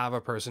doesn't have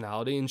a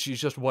personality and she's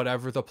just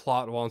whatever the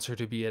plot wants her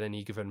to be at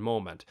any given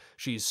moment.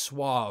 She's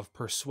suave,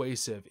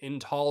 persuasive,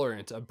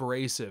 intolerant,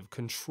 abrasive,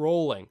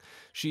 controlling.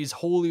 She's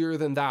holier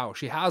than thou.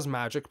 She has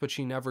magic, but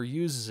she never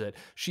uses it.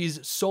 She's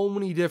so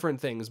many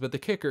different things, but the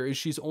kicker is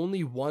she's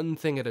only one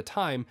thing at a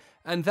time,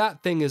 and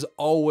that thing is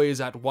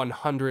always at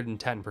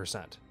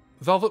 110%.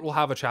 Velvet will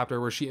have a chapter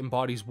where she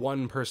embodies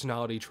one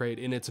personality trait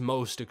in its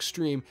most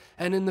extreme,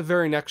 and in the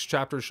very next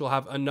chapter she'll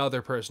have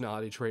another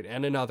personality trait,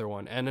 and another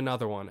one, and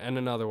another one, and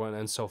another one,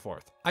 and so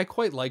forth. I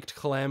quite liked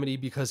Calamity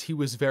because he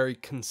was very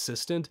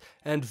consistent,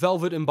 and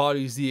Velvet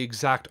embodies the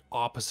exact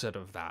opposite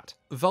of that.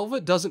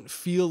 Velvet doesn't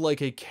feel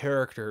like a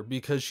character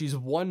because she's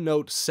one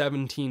note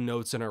 17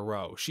 notes in a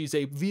row. She's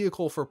a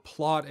vehicle for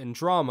plot and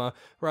drama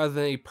rather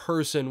than a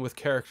person with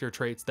character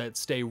traits that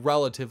stay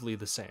relatively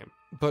the same.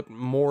 But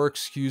more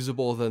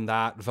excusable than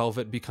that,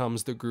 Velvet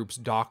becomes the group's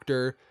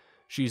doctor.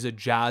 She's a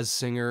jazz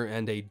singer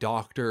and a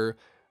doctor.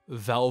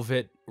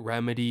 Velvet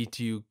Remedy,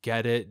 do you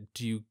get it?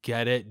 Do you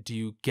get it? Do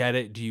you get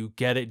it? Do you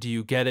get it? Do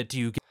you get it? Do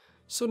you get it?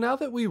 So now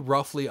that we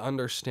roughly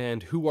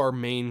understand who our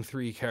main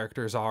three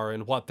characters are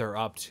and what they're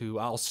up to,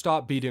 I'll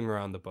stop beating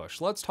around the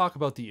bush. Let's talk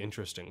about the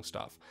interesting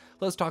stuff.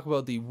 Let's talk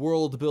about the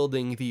world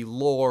building, the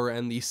lore,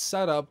 and the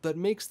setup that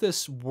makes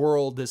this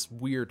world, this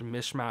weird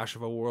mishmash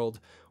of a world,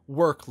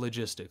 work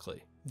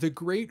logistically. The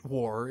Great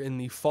War in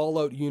the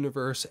Fallout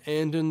universe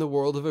and in the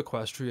world of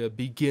Equestria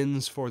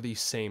begins for the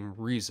same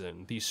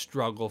reason, the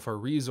struggle for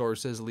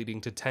resources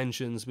leading to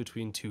tensions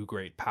between two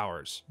great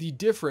powers. The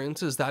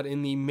difference is that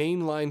in the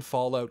mainline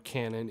Fallout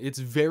canon, it's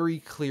very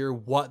clear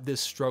what this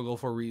struggle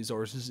for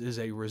resources is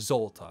a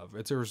result of.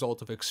 It's a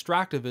result of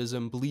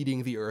extractivism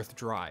bleeding the earth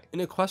dry. In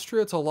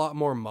Equestria, it's a lot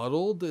more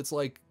muddled. It's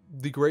like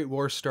the Great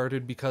War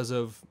started because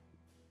of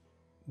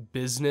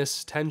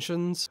business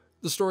tensions.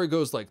 The story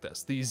goes like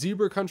this. The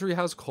zebra country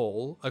has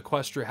coal,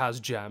 Equestria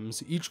has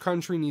gems, each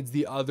country needs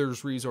the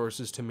other's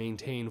resources to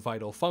maintain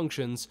vital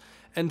functions,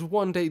 and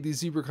one day the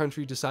zebra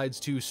country decides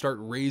to start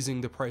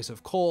raising the price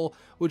of coal,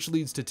 which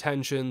leads to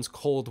tensions,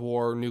 Cold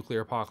War, nuclear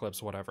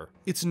apocalypse, whatever.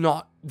 It's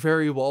not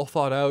very well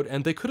thought out,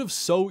 and they could have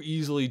so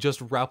easily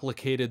just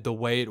replicated the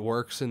way it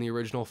works in the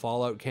original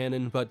Fallout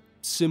canon, but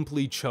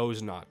simply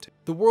chose not to.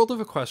 The world of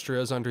Equestria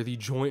is under the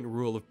joint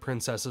rule of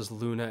Princesses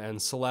Luna and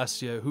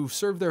Celestia, who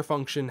serve their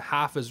function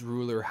half as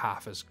ruler,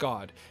 half as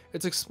god.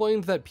 It's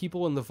explained that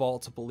people in the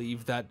vaults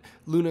believe that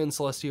Luna and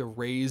Celestia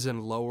raise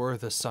and lower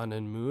the sun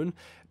and moon,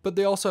 but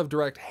they also have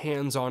direct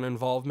hands-on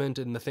involvement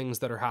in the things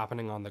that are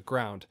happening on the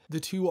ground. The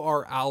two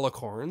are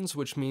alicorns,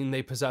 which mean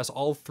they possess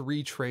all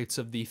three traits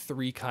of the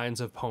three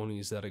kinds of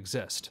ponies that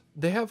exist.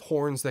 They have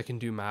horns that can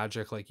do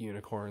magic like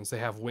unicorns, they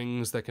have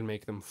wings that can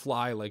make them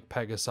fly like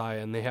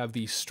Pegasi, and they have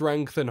the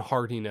strength and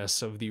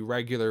hardiness of the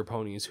regular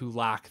ponies who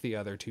lack the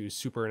other two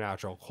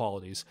supernatural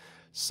qualities.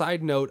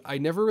 Side note, I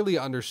never really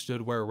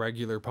understood where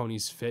regular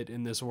ponies fit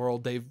in this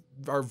world. They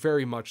are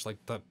very much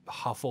like the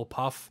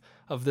Hufflepuff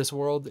of this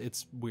world.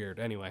 It's weird.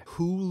 Anyway,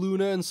 who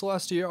Luna and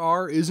Celestia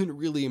are isn't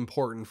really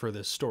important for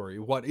this story.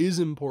 What is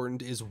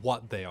important is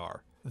what they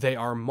are. They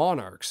are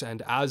monarchs,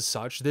 and as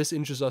such, this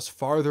inches us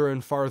farther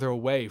and farther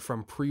away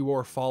from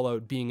pre-war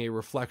Fallout being a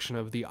reflection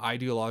of the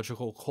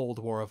ideological Cold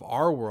War of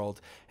our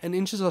world, and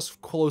inches us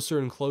closer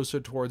and closer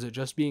towards it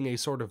just being a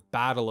sort of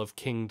battle of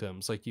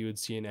kingdoms like you would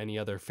see in any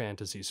other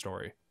fantasy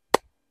story.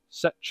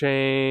 Set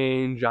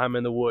change, I'm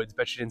in the woods,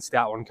 bet you didn't see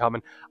that one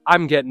coming.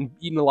 I'm getting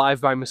eaten alive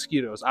by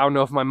mosquitoes. I don't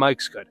know if my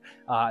mic's good.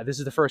 This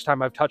is the first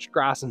time I've touched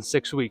grass in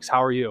 6 weeks.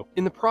 How are you?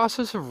 In the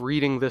process of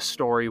reading this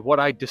story, what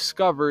I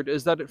discovered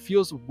is that it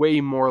feels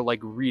way more like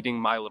reading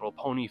My Little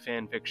Pony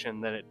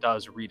fanfiction than it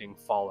does reading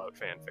Fallout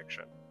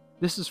fanfiction.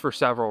 This is for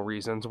several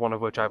reasons, one of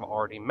which I've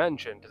already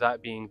mentioned,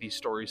 that being the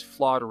story's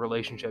flawed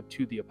relationship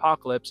to the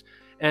apocalypse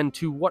and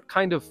to what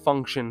kind of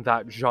function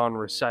that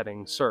genre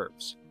setting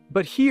serves.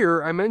 But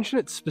here, I mention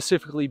it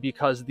specifically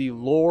because the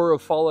lore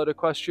of Fallout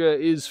Equestria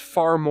is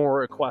far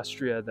more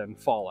Equestria than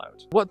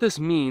Fallout. What this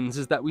means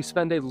is that we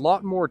spend a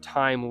lot more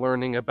time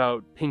learning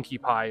about Pinkie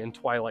Pie and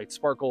Twilight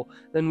Sparkle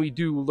than we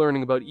do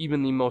learning about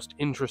even the most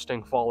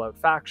interesting Fallout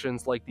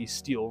factions like the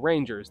Steel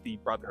Rangers, the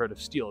Brotherhood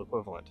of Steel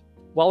equivalent.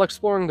 While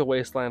exploring the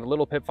wasteland,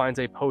 Little Pip finds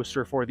a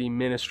poster for the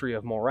Ministry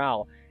of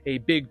Morale, a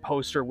big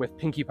poster with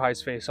Pinkie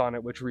Pie's face on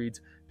it which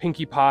reads,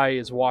 "Pinkie Pie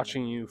is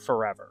watching you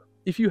forever."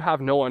 If you have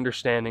no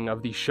understanding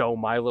of the show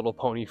My Little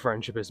Pony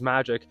Friendship is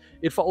Magic,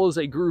 it follows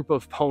a group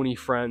of pony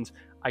friends.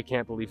 I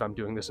can't believe I'm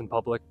doing this in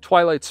public.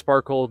 Twilight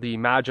Sparkle, the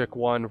magic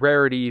one,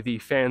 Rarity, the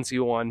fancy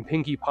one,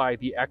 Pinkie Pie,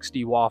 the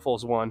XD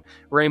Waffles one,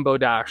 Rainbow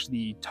Dash,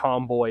 the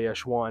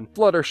tomboyish one,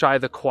 Fluttershy,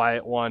 the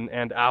quiet one,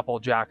 and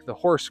Applejack, the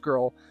horse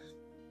girl.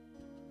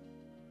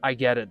 I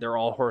get it, they're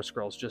all horse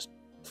girls, just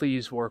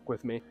please work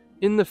with me.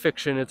 In the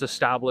fiction, it's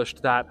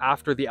established that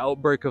after the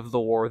outbreak of the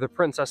war, the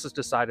princesses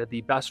decided the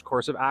best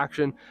course of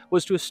action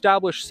was to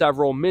establish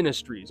several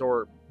ministries,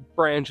 or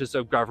branches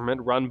of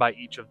government run by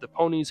each of the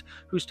ponies,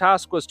 whose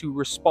task was to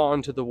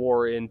respond to the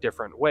war in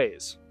different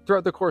ways.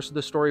 Throughout the course of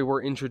the story,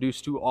 we're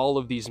introduced to all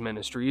of these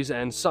ministries,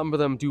 and some of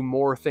them do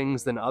more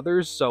things than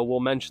others, so we'll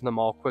mention them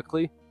all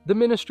quickly. The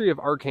Ministry of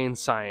Arcane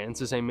Science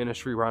is a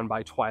ministry run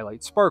by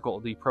Twilight Sparkle,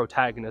 the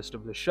protagonist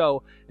of the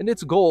show, and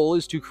its goal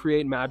is to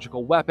create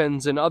magical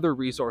weapons and other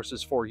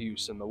resources for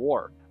use in the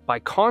war. By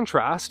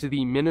contrast,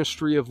 the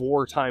Ministry of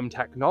Wartime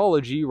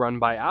Technology, run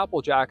by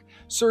Applejack,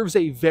 serves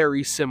a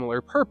very similar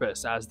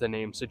purpose, as the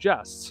name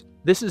suggests.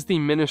 This is the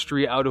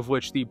ministry out of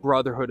which the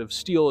Brotherhood of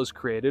Steel is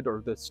created,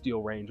 or the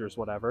Steel Rangers,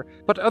 whatever.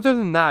 But other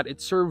than that,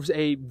 it serves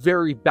a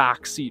very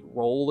backseat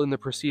role in the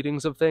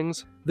proceedings of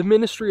things. The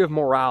Ministry of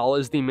Morale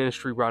is the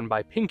ministry run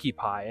by Pinkie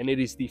Pie, and it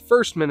is the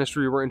first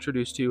ministry we're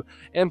introduced to,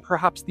 and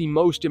perhaps the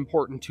most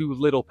important to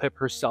Little Pip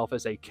herself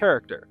as a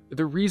character.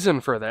 The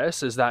reason for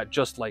this is that,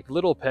 just like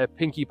Little Pip,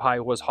 Pinkie Pie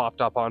was hopped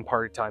up on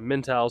party time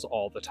Mintels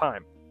all the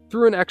time.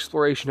 Through an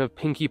exploration of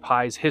Pinkie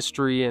Pie's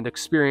history and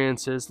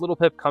experiences, Little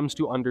Pip comes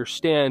to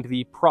understand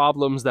the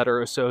problems that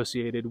are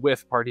associated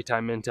with party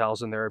time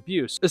Mintels and their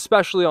abuse,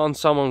 especially on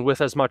someone with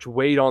as much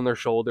weight on their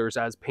shoulders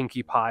as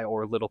Pinkie Pie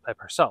or Little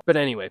Pip herself. But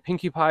anyway,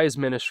 Pinkie Pie's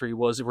ministry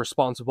was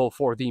responsible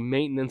for the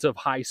maintenance of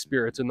high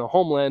spirits in the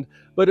homeland,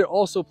 but it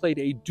also played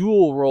a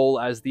dual role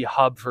as the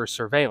hub for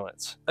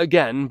surveillance.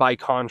 Again, by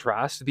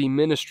contrast, the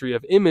Ministry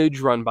of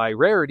Image, run by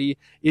Rarity,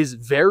 is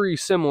very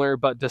similar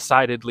but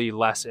decidedly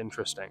less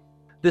interesting.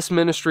 This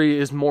ministry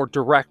is more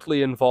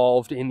directly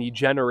involved in the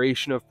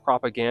generation of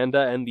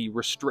propaganda and the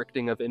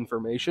restricting of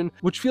information,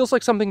 which feels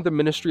like something the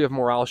Ministry of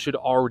Morale should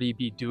already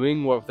be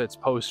doing with its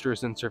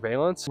posters and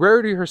surveillance.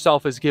 Rarity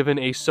herself is given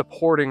a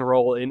supporting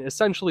role in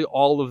essentially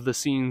all of the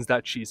scenes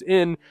that she's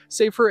in,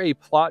 save for a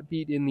plot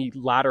beat in the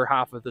latter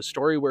half of the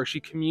story where she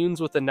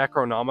communes with the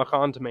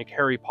Necronomicon to make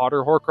Harry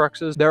Potter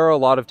Horcruxes. There are a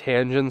lot of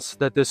tangents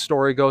that this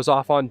story goes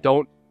off on.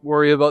 Don't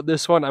worry about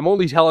this one. I'm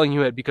only telling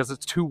you it because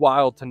it's too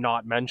wild to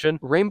not mention.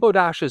 Rainbow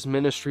Dash's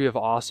Ministry of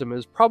Awesome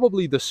is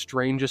probably the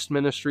strangest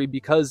ministry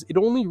because it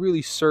only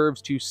really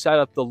serves to set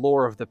up the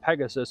lore of the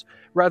Pegasus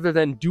rather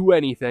than do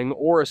anything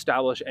or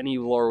establish any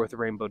lore with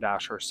Rainbow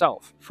Dash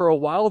herself. For a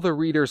while, the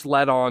readers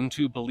led on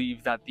to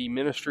believe that the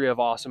Ministry of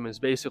Awesome is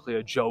basically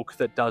a joke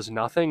that does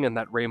nothing and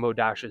that Rainbow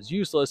Dash is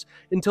useless,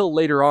 until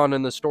later on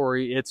in the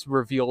story it's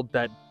revealed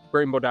that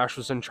Rainbow Dash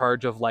was in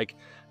charge of, like,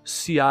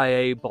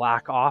 CIA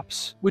Black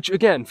Ops, which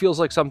again feels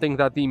like something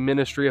that the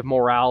Ministry of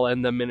Morale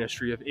and the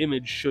Ministry of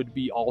Image should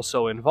be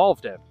also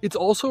involved in. It's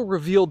also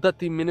revealed that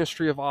the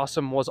Ministry of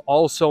Awesome was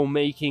also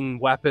making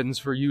weapons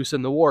for use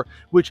in the war,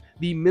 which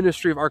the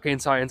Ministry of Arcane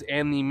Science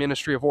and the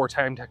Ministry of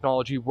Wartime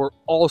Technology were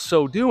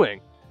also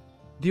doing.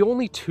 The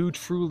only two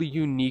truly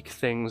unique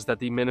things that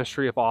the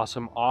Ministry of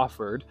Awesome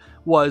offered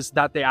was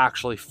that they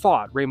actually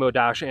fought. Rainbow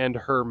Dash and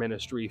her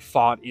ministry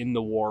fought in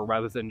the war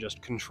rather than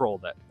just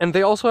controlled it. And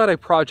they also had a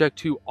project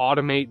to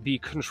automate the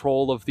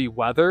control of the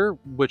weather,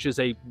 which is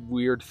a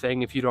weird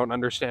thing if you don't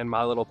understand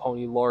My Little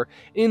Pony lore.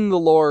 In the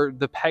lore,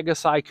 the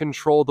Pegasi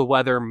control the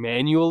weather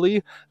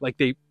manually, like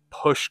they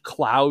push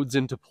clouds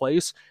into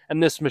place,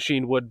 and this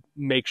machine would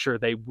make sure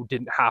they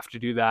didn't have to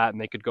do that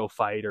and they could go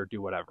fight or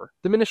do whatever.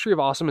 The Ministry of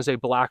Awesome is a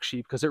black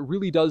sheep because it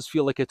really does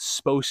feel like it's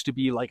supposed to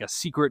be like a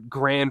secret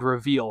grand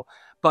reveal,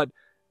 but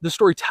the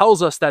story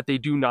tells us that they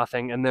do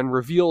nothing and then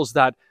reveals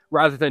that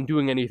rather than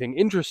doing anything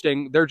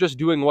interesting, they're just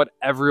doing what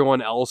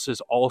everyone else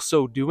is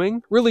also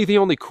doing. Really, the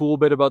only cool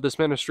bit about this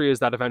ministry is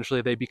that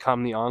eventually they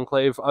become the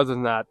Enclave. Other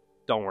than that,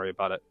 don't worry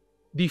about it.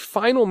 The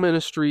final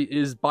ministry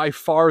is by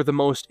far the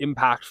most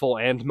impactful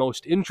and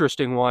most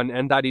interesting one,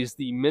 and that is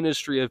the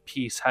Ministry of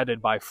Peace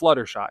headed by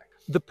Fluttershy.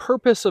 The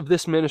purpose of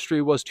this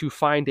ministry was to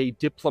find a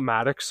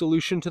diplomatic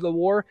solution to the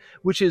war,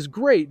 which is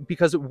great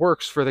because it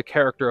works for the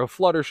character of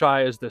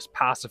Fluttershy as this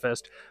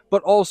pacifist,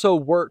 but also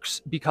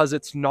works because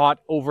it's not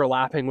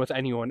overlapping with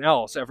anyone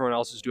else. Everyone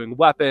else is doing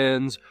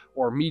weapons,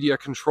 or media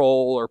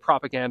control, or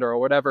propaganda, or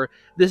whatever.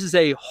 This is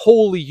a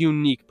wholly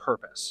unique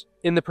purpose.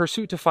 In the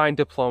pursuit to find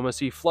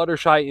diplomacy,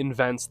 Fluttershy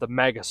invents the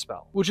Mega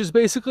Spell, which is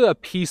basically a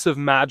piece of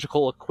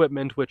magical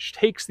equipment which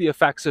takes the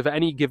effects of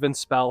any given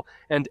spell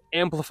and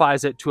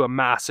amplifies it to a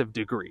massive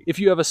degree. If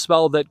you have a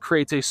spell that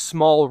creates a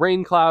small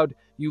rain cloud,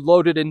 you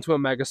load it into a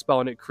Mega Spell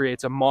and it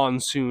creates a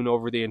monsoon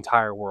over the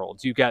entire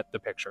world. You get the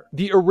picture.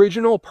 The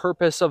original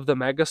purpose of the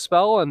Mega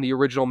Spell and the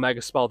original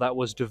Mega Spell that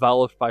was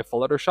developed by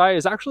Fluttershy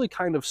is actually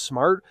kind of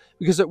smart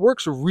because it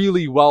works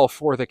really well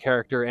for the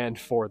character and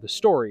for the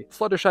story.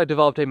 Fluttershy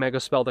developed a Mega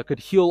Spell that could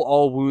heal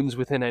all wounds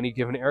within any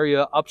given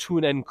area up to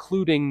and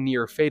including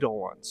near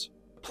fatal ones.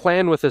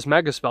 Plan with this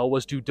Mega Spell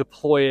was to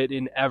deploy it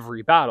in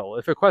every battle.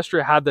 If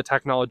Equestria had the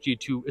technology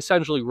to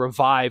essentially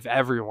revive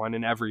everyone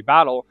in every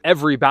battle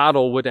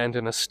would end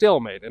in a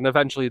stalemate, and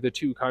eventually the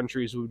two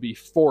countries would be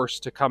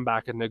forced to come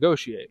back and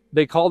negotiate.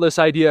 They call this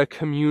idea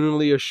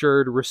communally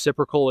assured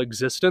reciprocal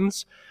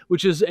existence,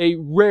 which is a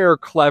rare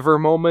clever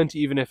moment,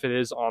 even if it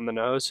is on the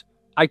nose.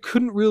 I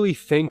couldn't really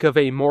think of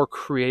a more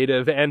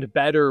creative and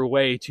better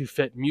way to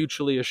fit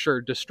mutually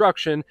assured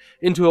destruction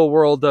into a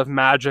world of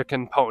magic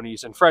and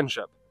ponies and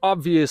friendship.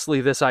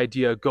 Obviously, this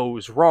idea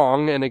goes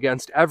wrong, and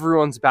against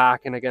everyone's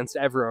back and against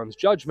everyone's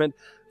judgment,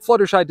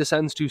 Fluttershy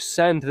descends to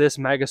send this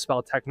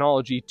Megaspell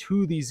technology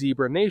to the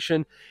Zebra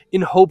Nation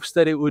in hopes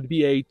that it would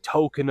be a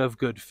token of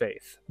good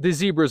faith. The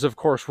Zebras, of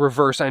course,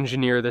 reverse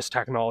engineer this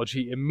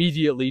technology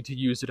immediately to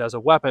use it as a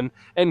weapon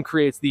and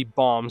creates the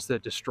bombs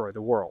that destroy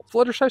the world.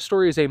 Fluttershy's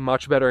story is a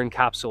much better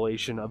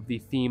encapsulation of the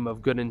theme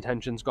of good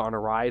intentions gone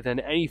awry than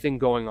anything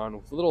going on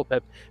with Little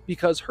Pip,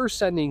 because her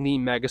sending the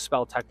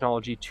Megaspell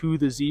technology to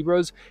the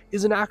Zebras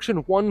is an action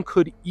one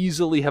could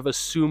easily have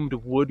assumed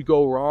would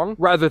go wrong,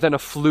 rather than a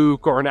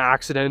fluke or an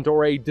accident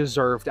or a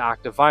deserved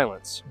act of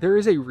violence. There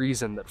is a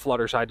reason that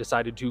Fluttershy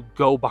decided to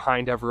go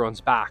behind everyone's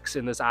backs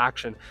in this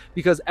action,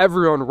 because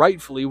everyone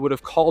rightfully would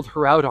have called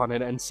her out on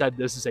it and said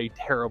this is a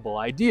terrible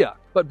idea.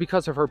 But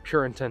because of her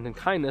pure intent and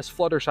kindness,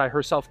 Fluttershy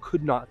herself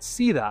could not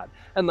see that,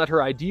 and let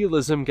her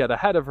idealism get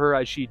ahead of her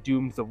as she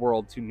doomed the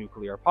world to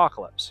nuclear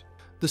apocalypse.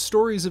 The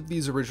stories of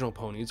these original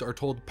ponies are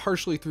told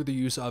partially through the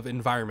use of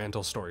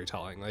environmental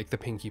storytelling, like the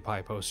Pinkie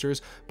Pie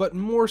posters, but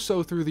more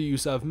so through the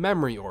use of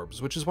memory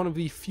orbs, which is one of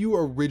the few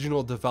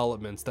original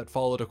developments that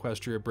Fallout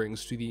Equestria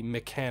brings to the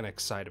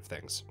mechanics side of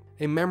things.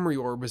 A memory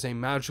orb is a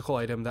magical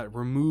item that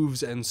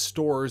removes and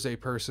stores a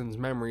person's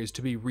memories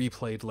to be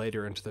replayed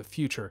later into the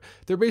future.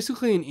 They're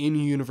basically an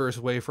in-universe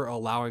way for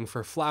allowing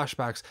for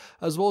flashbacks,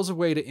 as well as a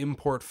way to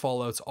import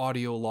Fallout's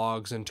audio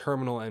logs and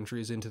terminal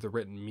entries into the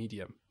written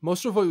medium.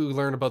 Most of what we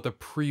learn about the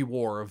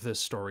pre-war of this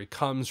story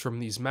comes from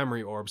these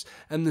memory orbs,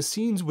 and the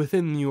scenes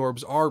within the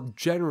orbs are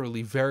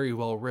generally very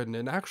well written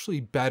and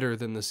actually better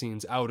than the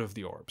scenes out of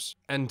the orbs.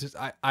 And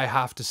I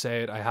have to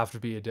say it, I have to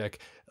be a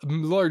dick. A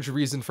large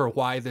reason for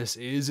why this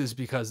is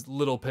because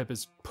Little Pip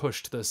is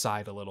pushed to the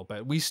side a little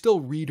bit. We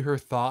still read her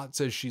thoughts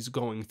as she's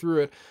going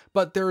through it,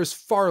 but there is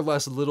far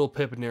less Little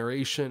Pip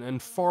narration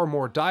and far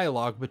more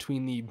dialogue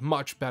between the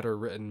much better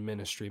written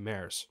Ministry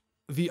mares.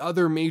 The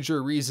other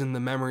major reason the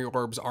memory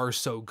orbs are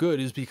so good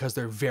is because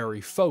they're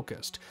very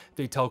focused.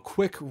 They tell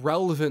quick,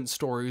 relevant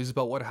stories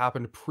about what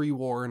happened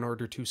pre-war in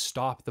order to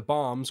stop the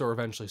bombs or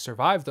eventually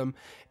survive them,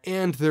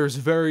 and there's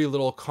very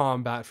little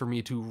combat for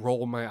me to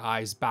roll my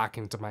eyes back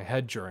into my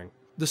head during.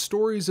 The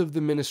stories of the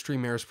Ministry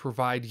Mares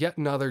provide yet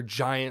another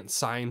giant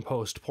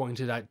signpost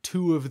pointed at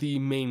two of the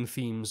main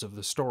themes of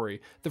the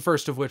story, the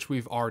first of which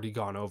we've already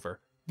gone over.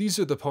 These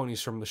are the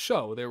ponies from the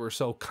show. They were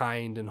so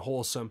kind and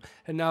wholesome,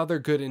 and now their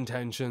good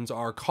intentions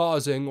are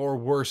causing or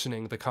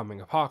worsening the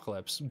coming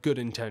apocalypse. Good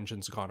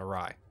intentions gone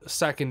awry.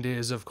 Second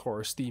is, of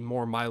course, the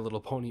more My Little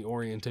Pony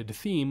oriented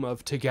theme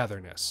of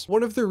togetherness.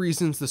 One of the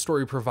reasons the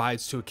story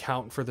provides to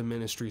account for the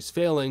ministry's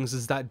failings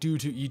is that due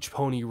to each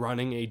pony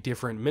running a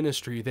different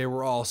ministry, they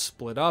were all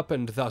split up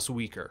and thus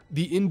weaker.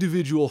 The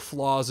individual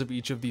flaws of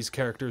each of these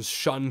characters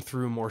shone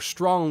through more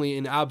strongly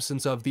in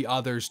absence of the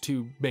others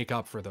to make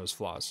up for those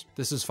flaws.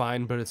 This is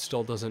fine, but it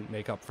still doesn't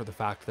make up for the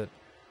fact that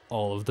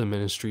all of the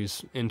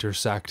ministries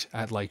intersect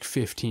at like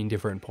 15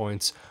 different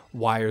points.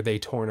 Why are they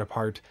torn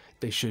apart?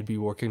 They should be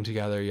working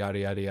together, yada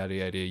yada yada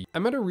yada.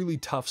 I'm at a really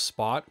tough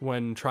spot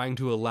when trying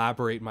to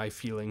elaborate my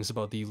feelings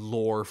about the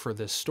lore for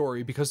this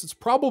story because it's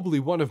probably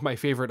one of my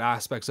favorite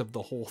aspects of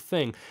the whole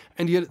thing,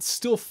 and yet it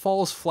still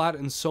falls flat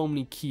in so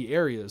many key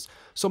areas.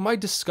 So my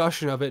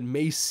discussion of it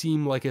may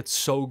seem like it's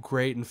so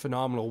great and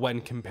phenomenal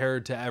when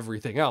compared to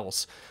everything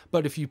else,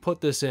 but if you put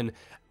this in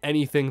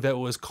anything that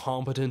was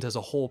competent as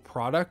a whole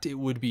product, it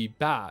would be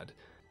bad.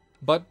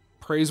 But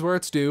praise where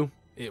it's due,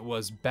 it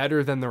was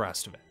better than the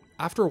rest of it.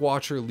 After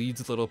Watcher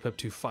leads Little Pip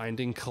to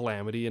finding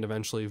Calamity and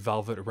eventually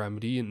Velvet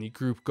Remedy, and the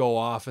group go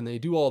off and they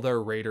do all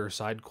their raider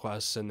side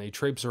quests and they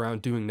traipse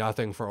around doing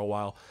nothing for a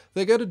while,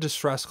 they get a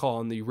distress call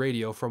on the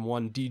radio from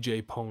one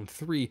DJ Pone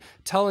 3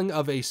 telling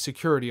of a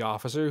security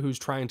officer who's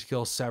trying to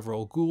kill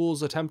several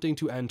ghouls attempting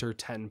to enter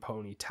 10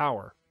 Pony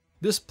Tower.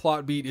 This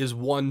plot beat is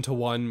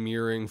one-to-one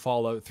mirroring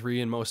Fallout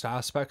 3 in most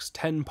aspects.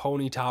 10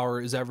 Pony Tower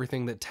is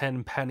everything that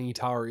 10 Penny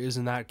Tower is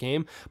in that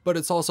game, but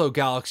it's also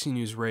Galaxy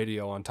News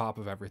Radio on top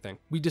of everything.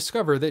 We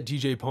discover that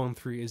DJ Pone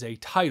 3 is a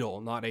title,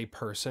 not a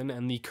person,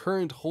 and the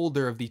current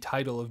holder of the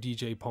title of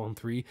DJ Pone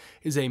 3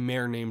 is a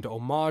mare named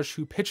Homage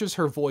who pitches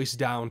her voice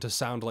down to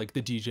sound like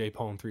the DJ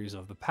Pone 3s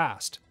of the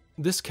past.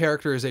 This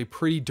character is a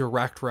pretty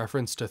direct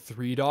reference to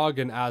Three Dog,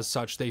 and as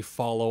such they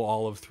follow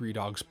all of Three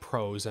Dog's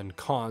pros and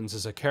cons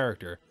as a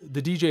character.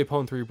 The DJ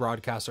Pone 3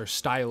 broadcasts are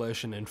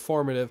stylish and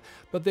informative,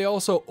 but they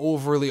also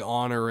overly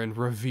honor and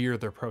revere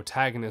their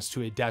protagonist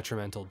to a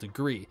detrimental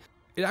degree.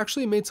 It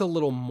actually makes a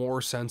little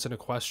more sense in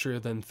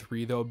Equestria than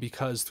 3 though,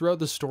 because throughout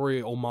the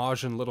story,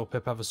 Homage and Little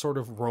Pip have a sort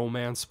of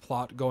romance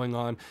plot going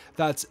on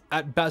that's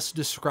at best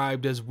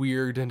described as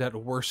weird and at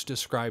worst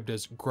described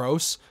as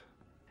gross.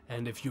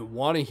 And if you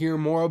want to hear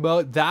more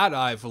about that,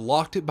 I've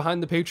locked it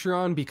behind the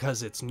Patreon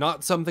because it's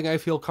not something I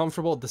feel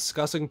comfortable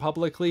discussing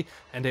publicly,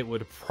 and it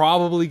would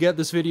probably get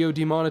this video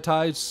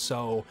demonetized,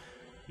 so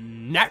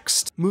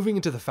next! Moving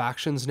into the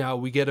factions now,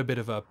 we get a bit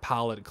of a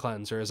palate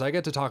cleanser as I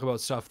get to talk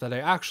about stuff that I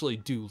actually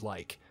do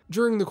like.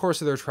 During the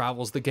course of their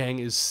travels, the gang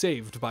is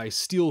saved by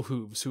Steel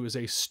Hooves, who is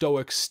a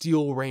stoic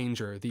Steel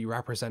Ranger, the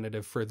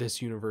representative for this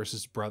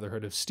universe's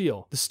Brotherhood of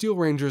Steel. The Steel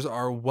Rangers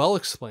are well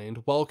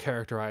explained, well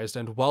characterized,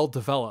 and well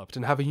developed,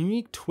 and have a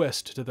unique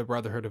twist to the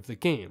Brotherhood of the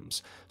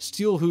games.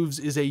 Steel Hooves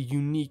is a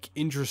unique,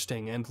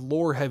 interesting, and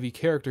lore-heavy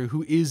character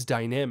who is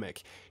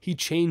dynamic. He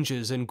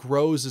changes and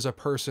grows as a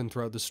person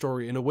throughout the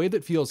story in a way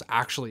that feels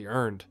actually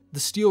earned. The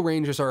Steel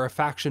Rangers are a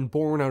faction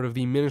born out of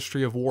the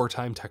Ministry of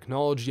Wartime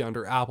Technology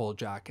under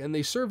Applejack, and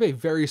they serve a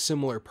very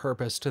similar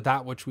purpose to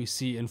that which we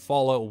see in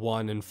Fallout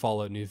 1 and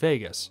Fallout New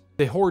Vegas.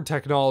 They hoard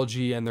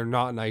technology and they're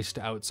not nice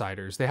to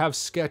outsiders. They have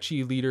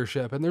sketchy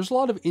leadership, and there's a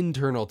lot of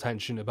internal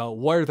tension about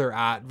where they're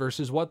at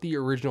versus what the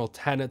original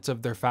tenets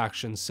of their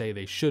faction say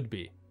they should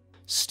be.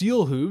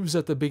 Steel Hooves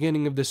at the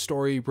beginning of this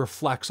story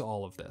reflects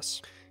all of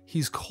this.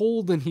 He's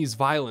cold and he's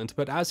violent,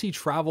 but as he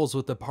travels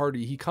with the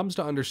party, he comes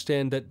to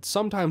understand that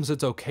sometimes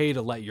it's okay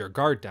to let your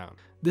guard down.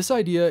 This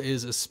idea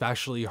is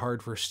especially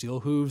hard for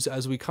Steel Hooves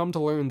as we come to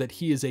learn that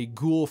he is a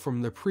ghoul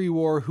from the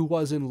pre-war who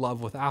was in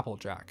love with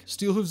Applejack.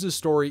 Steel Hooves'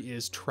 story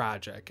is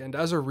tragic, and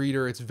as a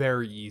reader it's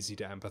very easy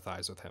to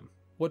empathize with him.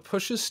 What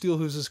pushes Steel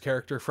Hooves'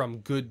 character from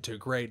good to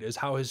great is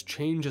how his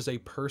change as a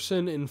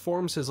person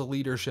informs his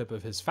leadership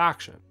of his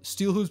faction.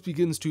 Steel Hooves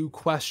begins to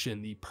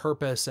question the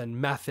purpose and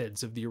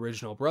methods of the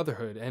original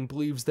Brotherhood and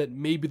believes that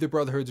maybe the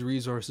Brotherhood's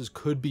resources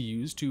could be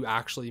used to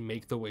actually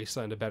make the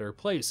Wasteland a better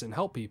place and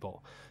help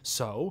people.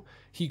 So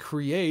he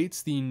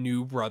creates the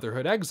new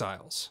Brotherhood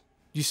Exiles.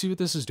 Do you see what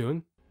this is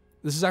doing?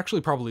 This is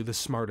actually probably the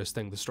smartest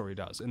thing the story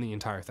does in the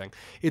entire thing.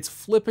 It's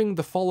flipping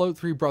the Fallout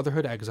 3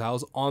 Brotherhood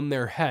Exiles on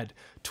their head,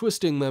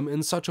 twisting them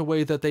in such a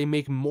way that they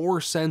make more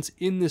sense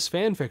in this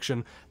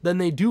fanfiction than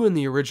they do in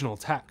the original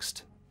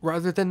text.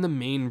 Rather than the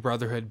main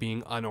brotherhood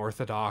being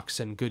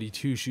unorthodox and goody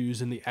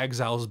two-shoes and the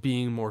exiles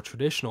being more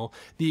traditional,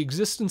 the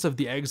existence of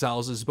the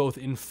exiles is both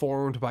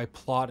informed by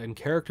plot and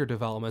character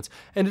developments,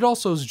 and it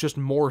also is just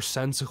more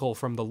sensical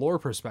from the lore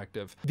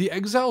perspective. The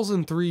exiles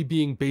in 3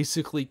 being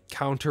basically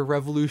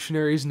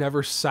counter-revolutionaries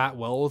never sat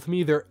well with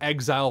me. They're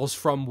exiles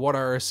from what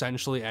are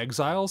essentially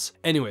exiles.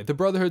 Anyway, the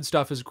brotherhood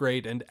stuff is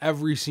great, and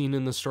every scene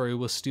in the story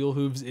with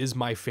Steelhooves is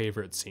my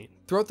favorite scene.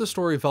 Throughout the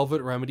story,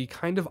 Velvet Remedy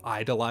kind of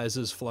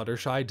idolizes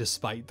Fluttershy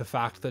despite the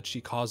fact that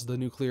she caused the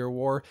nuclear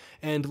war,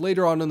 and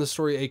later on in the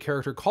story a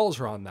character calls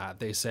her on that.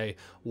 They say,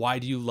 "Why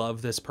do you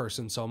love this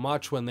person so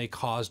much when they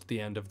caused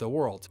the end of the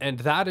world?" And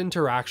that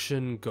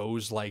interaction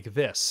goes like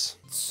this.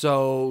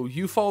 "So,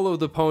 you follow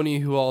the pony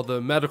who all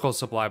the medical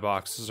supply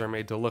boxes are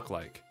made to look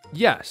like?"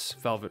 "Yes,"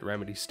 Velvet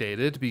Remedy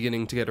stated,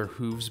 beginning to get her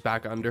hooves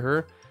back under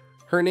her.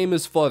 "Her name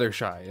is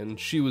Fluttershy, and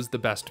she was the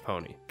best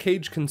pony."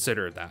 Cage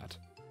considered that.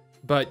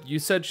 "But you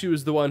said she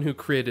was the one who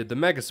created the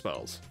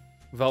megaspells."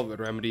 Velvet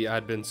Remedy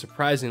had been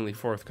surprisingly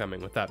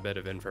forthcoming with that bit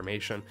of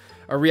information,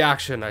 a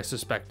reaction I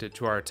suspected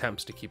to our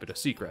attempts to keep it a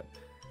secret.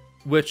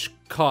 "Which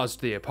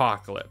caused the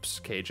apocalypse,"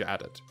 Cage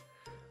added.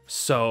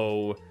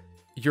 "So,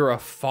 you're a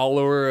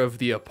follower of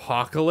the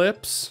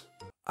apocalypse?"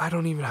 I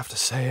don't even have to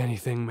say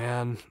anything,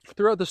 man.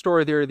 Throughout the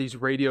story, there are these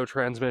radio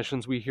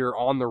transmissions we hear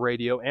on the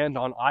radio and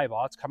on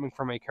iBots coming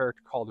from a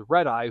character called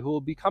Red Eye, who will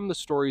become the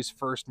story's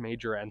first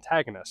major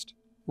antagonist.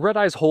 Red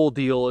Eye's whole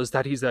deal is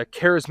that he's a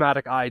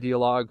charismatic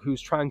ideologue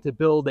who's trying to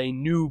build a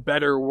new,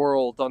 better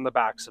world on the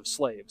backs of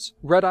slaves.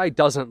 Red Eye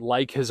doesn't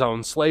like his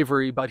own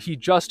slavery, but he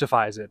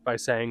justifies it by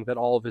saying that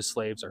all of his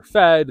slaves are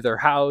fed, they're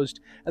housed,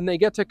 and they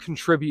get to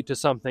contribute to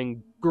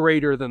something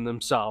greater than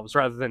themselves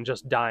rather than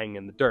just dying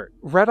in the dirt.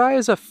 Red Eye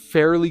is a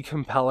fairly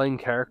compelling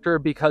character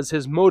because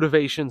his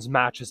motivations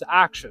match his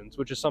actions,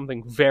 which is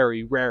something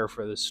very rare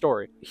for this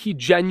story. He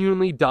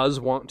genuinely does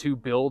want to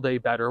build a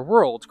better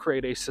world,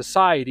 create a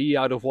society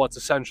out of what's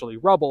essentially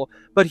rubble,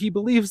 but he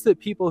believes that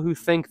people who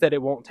think that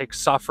it won't take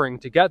suffering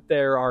to get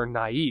there are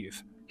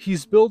naive.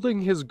 He's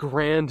building his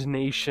grand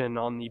nation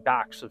on the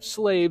backs of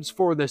slaves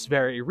for this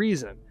very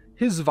reason.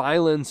 His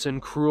violence and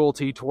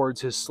cruelty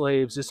towards his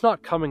slaves is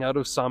not coming out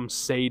of some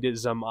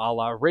sadism a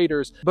la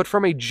Raiders, but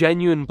from a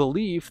genuine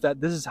belief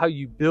that this is how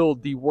you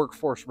build the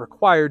workforce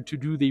required to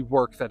do the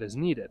work that is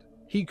needed.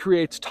 He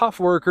creates tough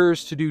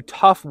workers to do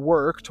tough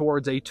work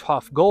towards a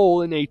tough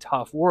goal in a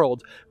tough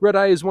world. Red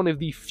Eye is one of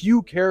the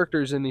few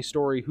characters in the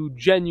story who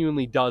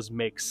genuinely does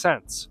make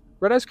sense.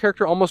 Red Eye's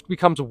character almost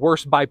becomes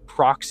worse by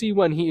proxy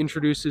when he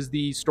introduces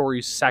the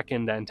story's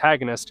second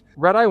antagonist.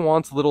 Red Eye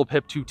wants Little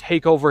Pip to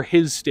take over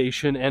his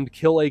station and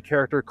kill a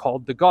character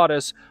called the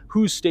Goddess,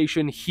 whose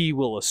station he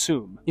will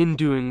assume. In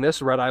doing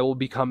this, Red Eye will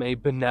become a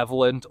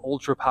benevolent,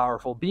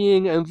 ultra-powerful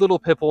being, and Little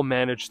Pip will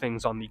manage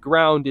things on the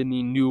ground in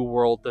the new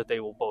world that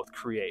they will both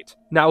create.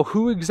 Now,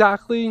 who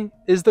exactly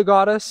is the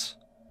Goddess?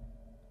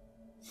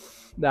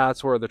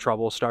 That's where the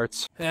trouble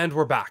starts. And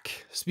we're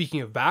back. Speaking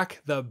of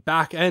back, the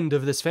back end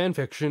of this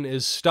fanfiction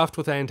is stuffed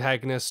with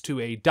antagonists to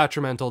a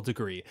detrimental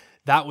degree.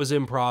 That was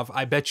improv.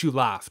 I bet you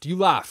laughed. You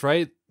laughed,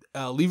 right?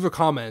 Leave a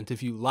comment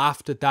if you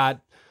laughed at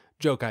that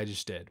joke I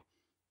just did.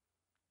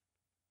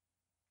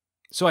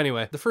 So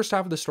anyway, the first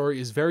half of the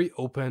story is very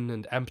open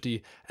and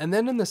empty, and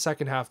then in the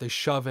second half they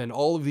shove in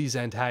all of these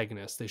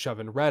antagonists. They shove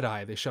in Red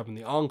Eye, they shove in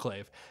the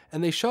Enclave,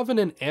 and they shove in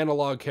an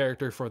analog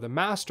character for the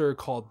Master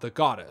called the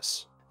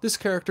Goddess. This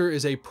character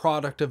is a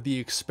product of the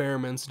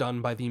experiments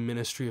done by the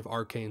Ministry of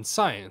Arcane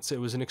Science.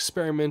 It was an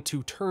experiment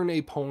to turn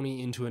a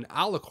pony into an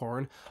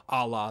alicorn,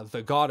 a la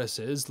the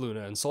goddesses,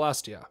 Luna and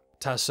Celestia.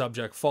 Test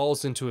subject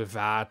falls into a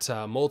vat,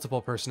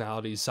 multiple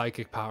personalities,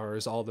 psychic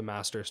powers, all the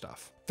master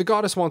stuff. The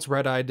Goddess wants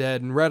Red Eye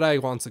dead, and Red Eye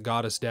wants the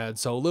Goddess dead,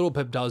 so Little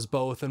Pip does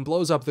both and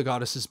blows up the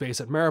Goddess's base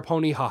at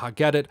Maripony, haha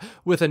get it,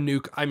 with a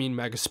nuke, I mean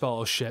mega spell,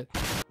 oh shit.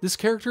 This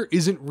character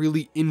isn't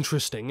really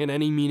interesting in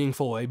any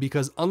meaningful way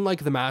because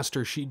unlike the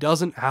Master, she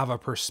doesn't have a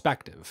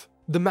perspective.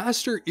 The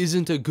Master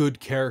isn't a good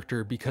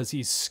character because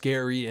he's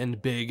scary and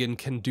big and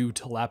can do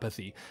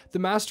telepathy. The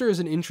Master is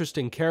an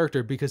interesting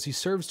character because he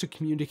serves to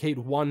communicate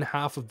one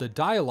half of the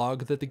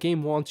dialogue that the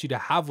game wants you to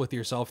have with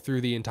yourself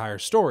through the entire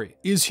story.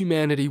 Is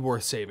humanity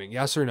worth saving?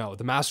 Yes or no?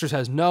 The Master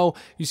says no.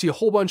 You see a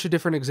whole bunch of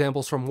different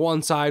examples from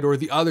one side or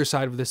the other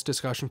side of this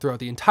discussion throughout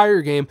the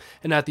entire game,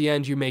 and at the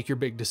end you make your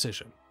big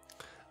decision.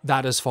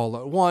 That is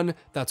Fallout 1,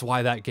 that's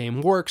why that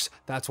game works,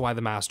 that's why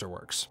the Master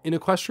works. In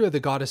Equestria,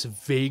 the Goddess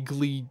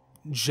vaguely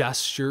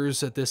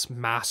gestures at this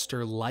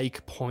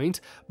master-like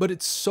point, but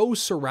it's so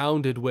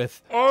surrounded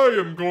with I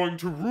am going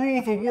to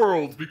rule the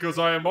world because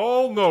I am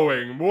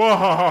all-knowing,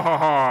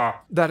 mwahahaha,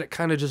 that it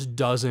kind of just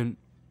doesn't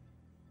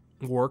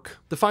work.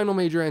 The final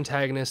major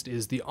antagonist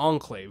is the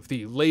Enclave,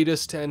 the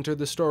latest to enter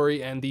the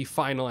story and the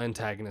final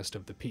antagonist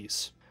of the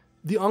piece.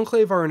 The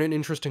Enclave are in an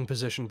interesting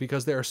position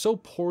because they are so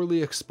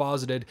poorly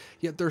exposited,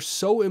 yet they're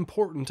so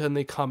important and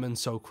they come in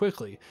so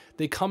quickly.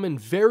 They come in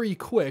very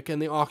quick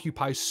and they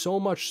occupy so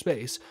much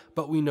space,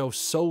 but we know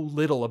so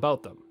little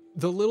about them.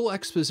 The little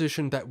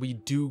exposition that we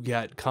do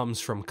get comes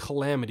from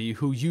Calamity,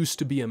 who used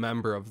to be a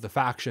member of the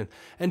faction,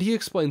 and he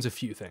explains a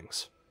few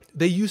things.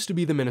 They used to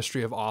be the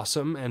Ministry of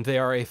Awesome, and they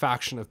are a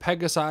faction of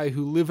Pegasi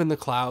who live in the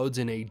clouds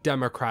in a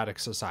democratic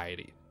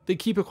society. They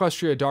keep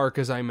Equestria dark,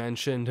 as I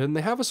mentioned, and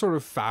they have a sort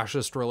of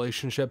fascist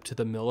relationship to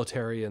the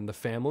military and the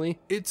family.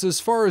 It's, as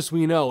far as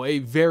we know, a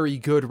very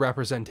good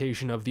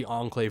representation of the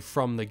Enclave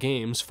from the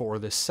games for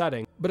this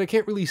setting, but I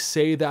can't really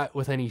say that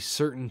with any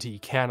certainty,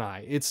 can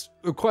I? It's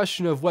a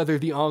question of whether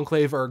the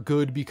Enclave are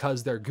good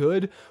because they're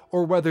good,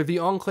 or whether the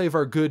Enclave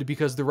are good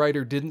because the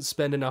writer didn't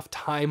spend enough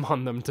time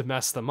on them to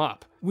mess them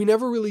up. We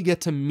never really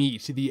get to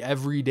meet the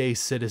everyday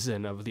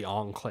citizen of the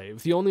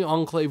Enclave. The only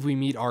Enclave we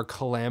meet are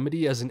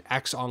Calamity as an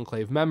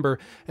ex-Enclave member,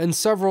 and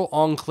several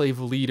Enclave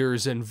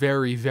leaders and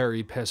very,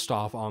 very pissed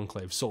off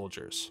Enclave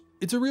soldiers.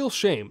 It's a real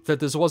shame that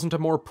this wasn't a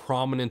more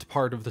prominent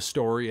part of the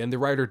story and the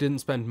writer didn't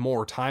spend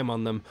more time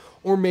on them,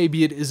 or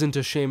maybe it isn't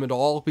a shame at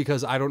all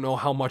because I don't know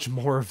how much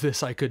more of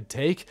this I could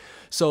take,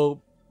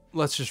 so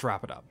let's just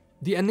wrap it up.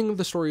 The ending of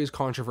the story is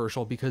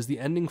controversial because the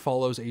ending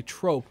follows a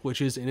trope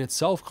which is in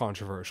itself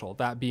controversial,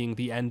 that being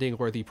the ending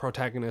where the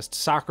protagonist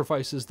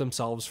sacrifices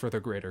themselves for the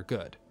greater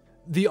good.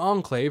 The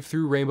Enclave,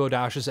 through Rainbow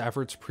Dash's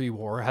efforts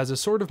pre-war, has a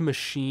sort of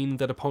machine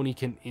that a pony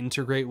can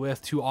integrate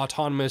with to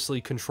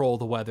autonomously control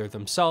the weather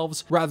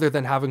themselves, rather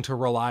than having to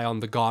rely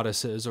on the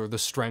goddesses or the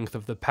strength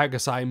of the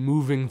Pegasi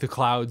moving the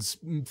clouds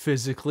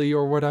physically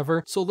or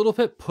whatever. So Little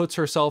Pip puts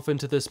herself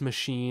into this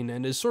machine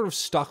and is sort of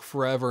stuck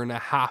forever in a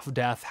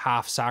half-death,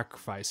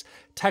 half-sacrifice,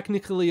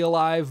 technically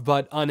alive,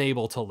 but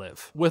unable to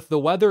live. With the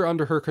weather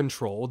under her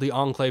control, the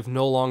Enclave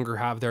no longer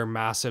have their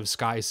massive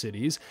sky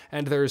cities,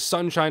 and there's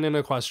sunshine in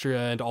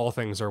Equestria and all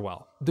things are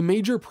well. The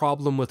major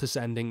problem with this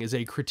ending is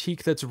a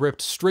critique that's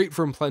ripped straight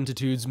from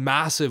Plentitude's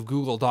massive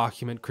Google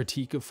document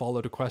critique of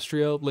Fallout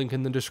Equestria, link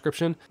in the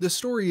description. The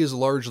story is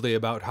largely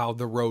about how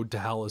the road to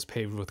hell is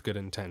paved with good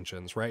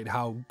intentions, right?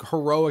 How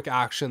heroic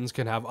actions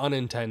can have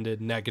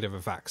unintended negative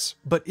effects.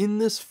 But in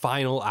this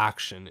final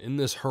action, in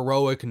this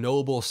heroic,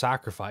 noble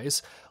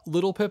sacrifice,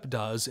 Little Pip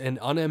does an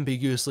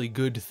unambiguously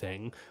good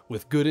thing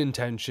with good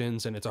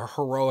intentions, and it's a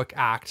heroic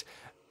act,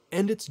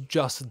 and it's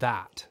just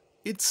that.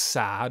 It's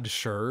sad,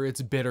 sure,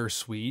 it's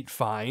bittersweet,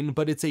 fine,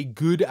 but it's a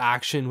good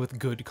action with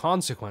good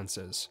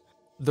consequences.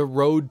 The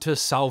road to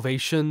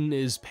salvation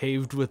is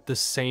paved with the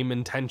same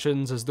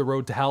intentions as the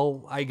road to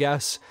hell, I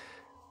guess.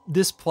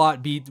 This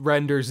plot beat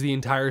renders the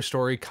entire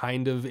story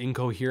kind of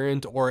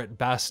incoherent, or at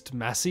best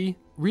messy.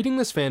 Reading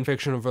this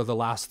fanfiction over the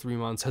last 3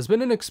 months has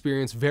been an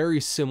experience very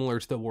similar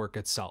to the work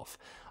itself.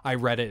 I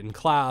read it in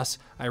class,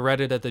 I read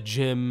it at the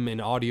gym,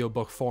 in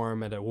audiobook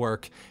form, and at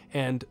work,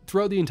 and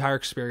throughout the entire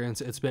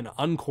experience it's been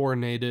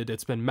uncoordinated,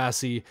 it's been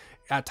messy,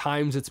 at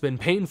times it's been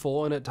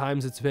painful, and at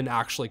times it's been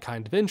actually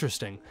kind of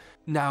interesting.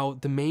 Now,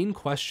 the main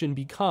question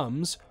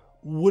becomes,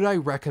 would I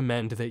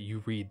recommend that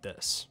you read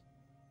this?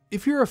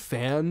 If you're a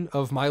fan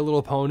of My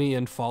Little Pony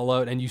and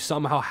Fallout and you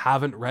somehow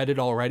haven't read it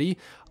already,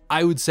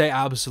 I would say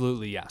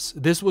absolutely yes.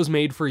 This was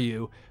made for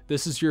you.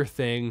 This is your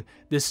thing.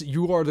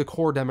 You are the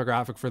core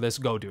demographic for this.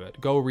 Go do it.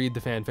 Go read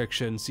the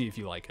fanfiction, see if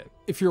you like it.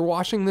 If you're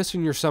watching this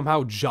and you're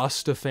somehow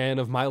just a fan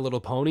of My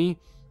Little Pony,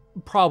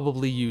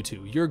 probably you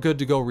too. You're good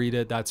to go read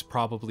it. That's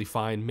probably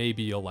fine.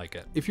 Maybe you'll like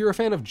it. If you're a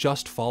fan of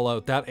just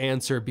Fallout, that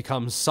answer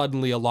becomes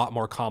suddenly a lot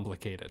more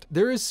complicated.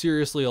 There is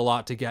seriously a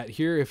lot to get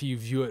here if you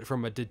view it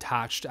from a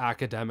detached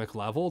academic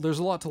level. There's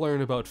a lot to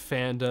learn about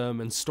fandom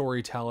and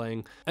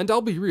storytelling. And I'll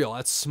be real,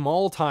 at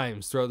small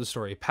times throughout the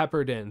story,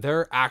 peppered in, there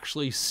are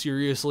actually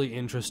seriously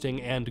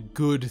interesting and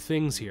good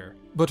things here.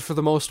 But for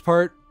the most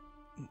part,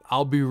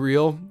 I'll be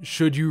real,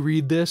 should you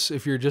read this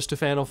if you're just a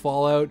fan of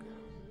Fallout?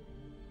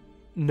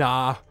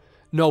 Nah.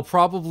 No,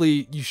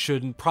 probably you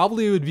shouldn't.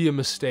 Probably it would be a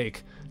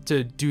mistake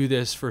to do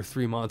this for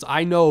 3 months.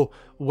 I know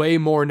way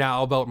more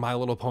now about My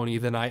Little Pony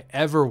than I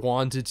ever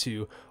wanted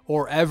to,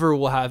 or ever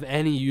will have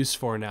any use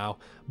for now,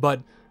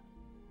 but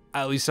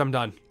at least I'm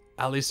done.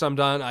 At least I'm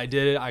done. I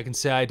did it. I can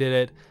say I did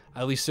it.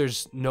 At least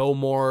there's no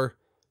more.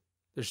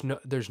 There's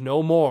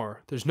no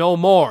more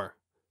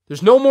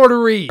to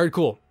read. All right,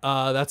 cool.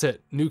 That's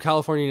it. New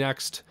California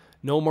next.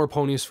 No more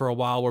ponies for a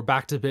while. We're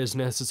back to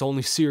business. It's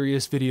only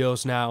serious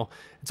videos now.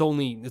 It's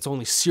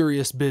only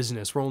serious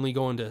business. We're only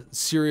going to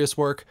serious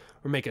work.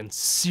 We're making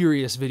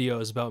serious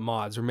videos about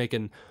mods. We're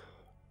making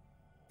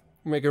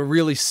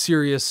really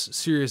serious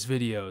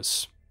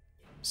videos.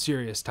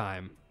 Serious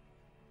time.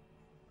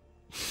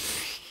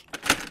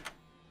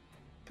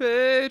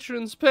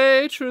 Patrons,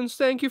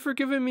 thank you for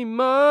giving me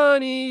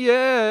money,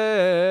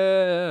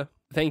 yeah.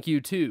 Thank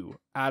you to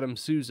Adam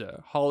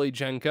Souza, Holly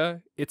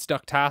Jenka, It's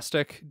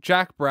Ducktastic,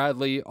 Jack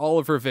Bradley,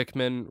 Oliver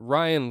Vickman,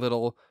 Ryan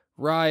Little,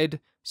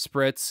 Ride,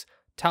 Spritz,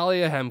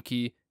 Talia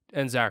Hemke,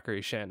 and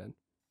Zachary Shannon.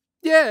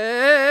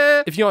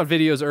 Yeah! If you want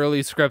videos,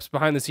 early scripts,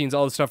 behind the scenes,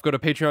 all this stuff, go to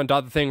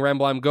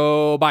patreon.thethingramblem.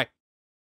 Go, bye!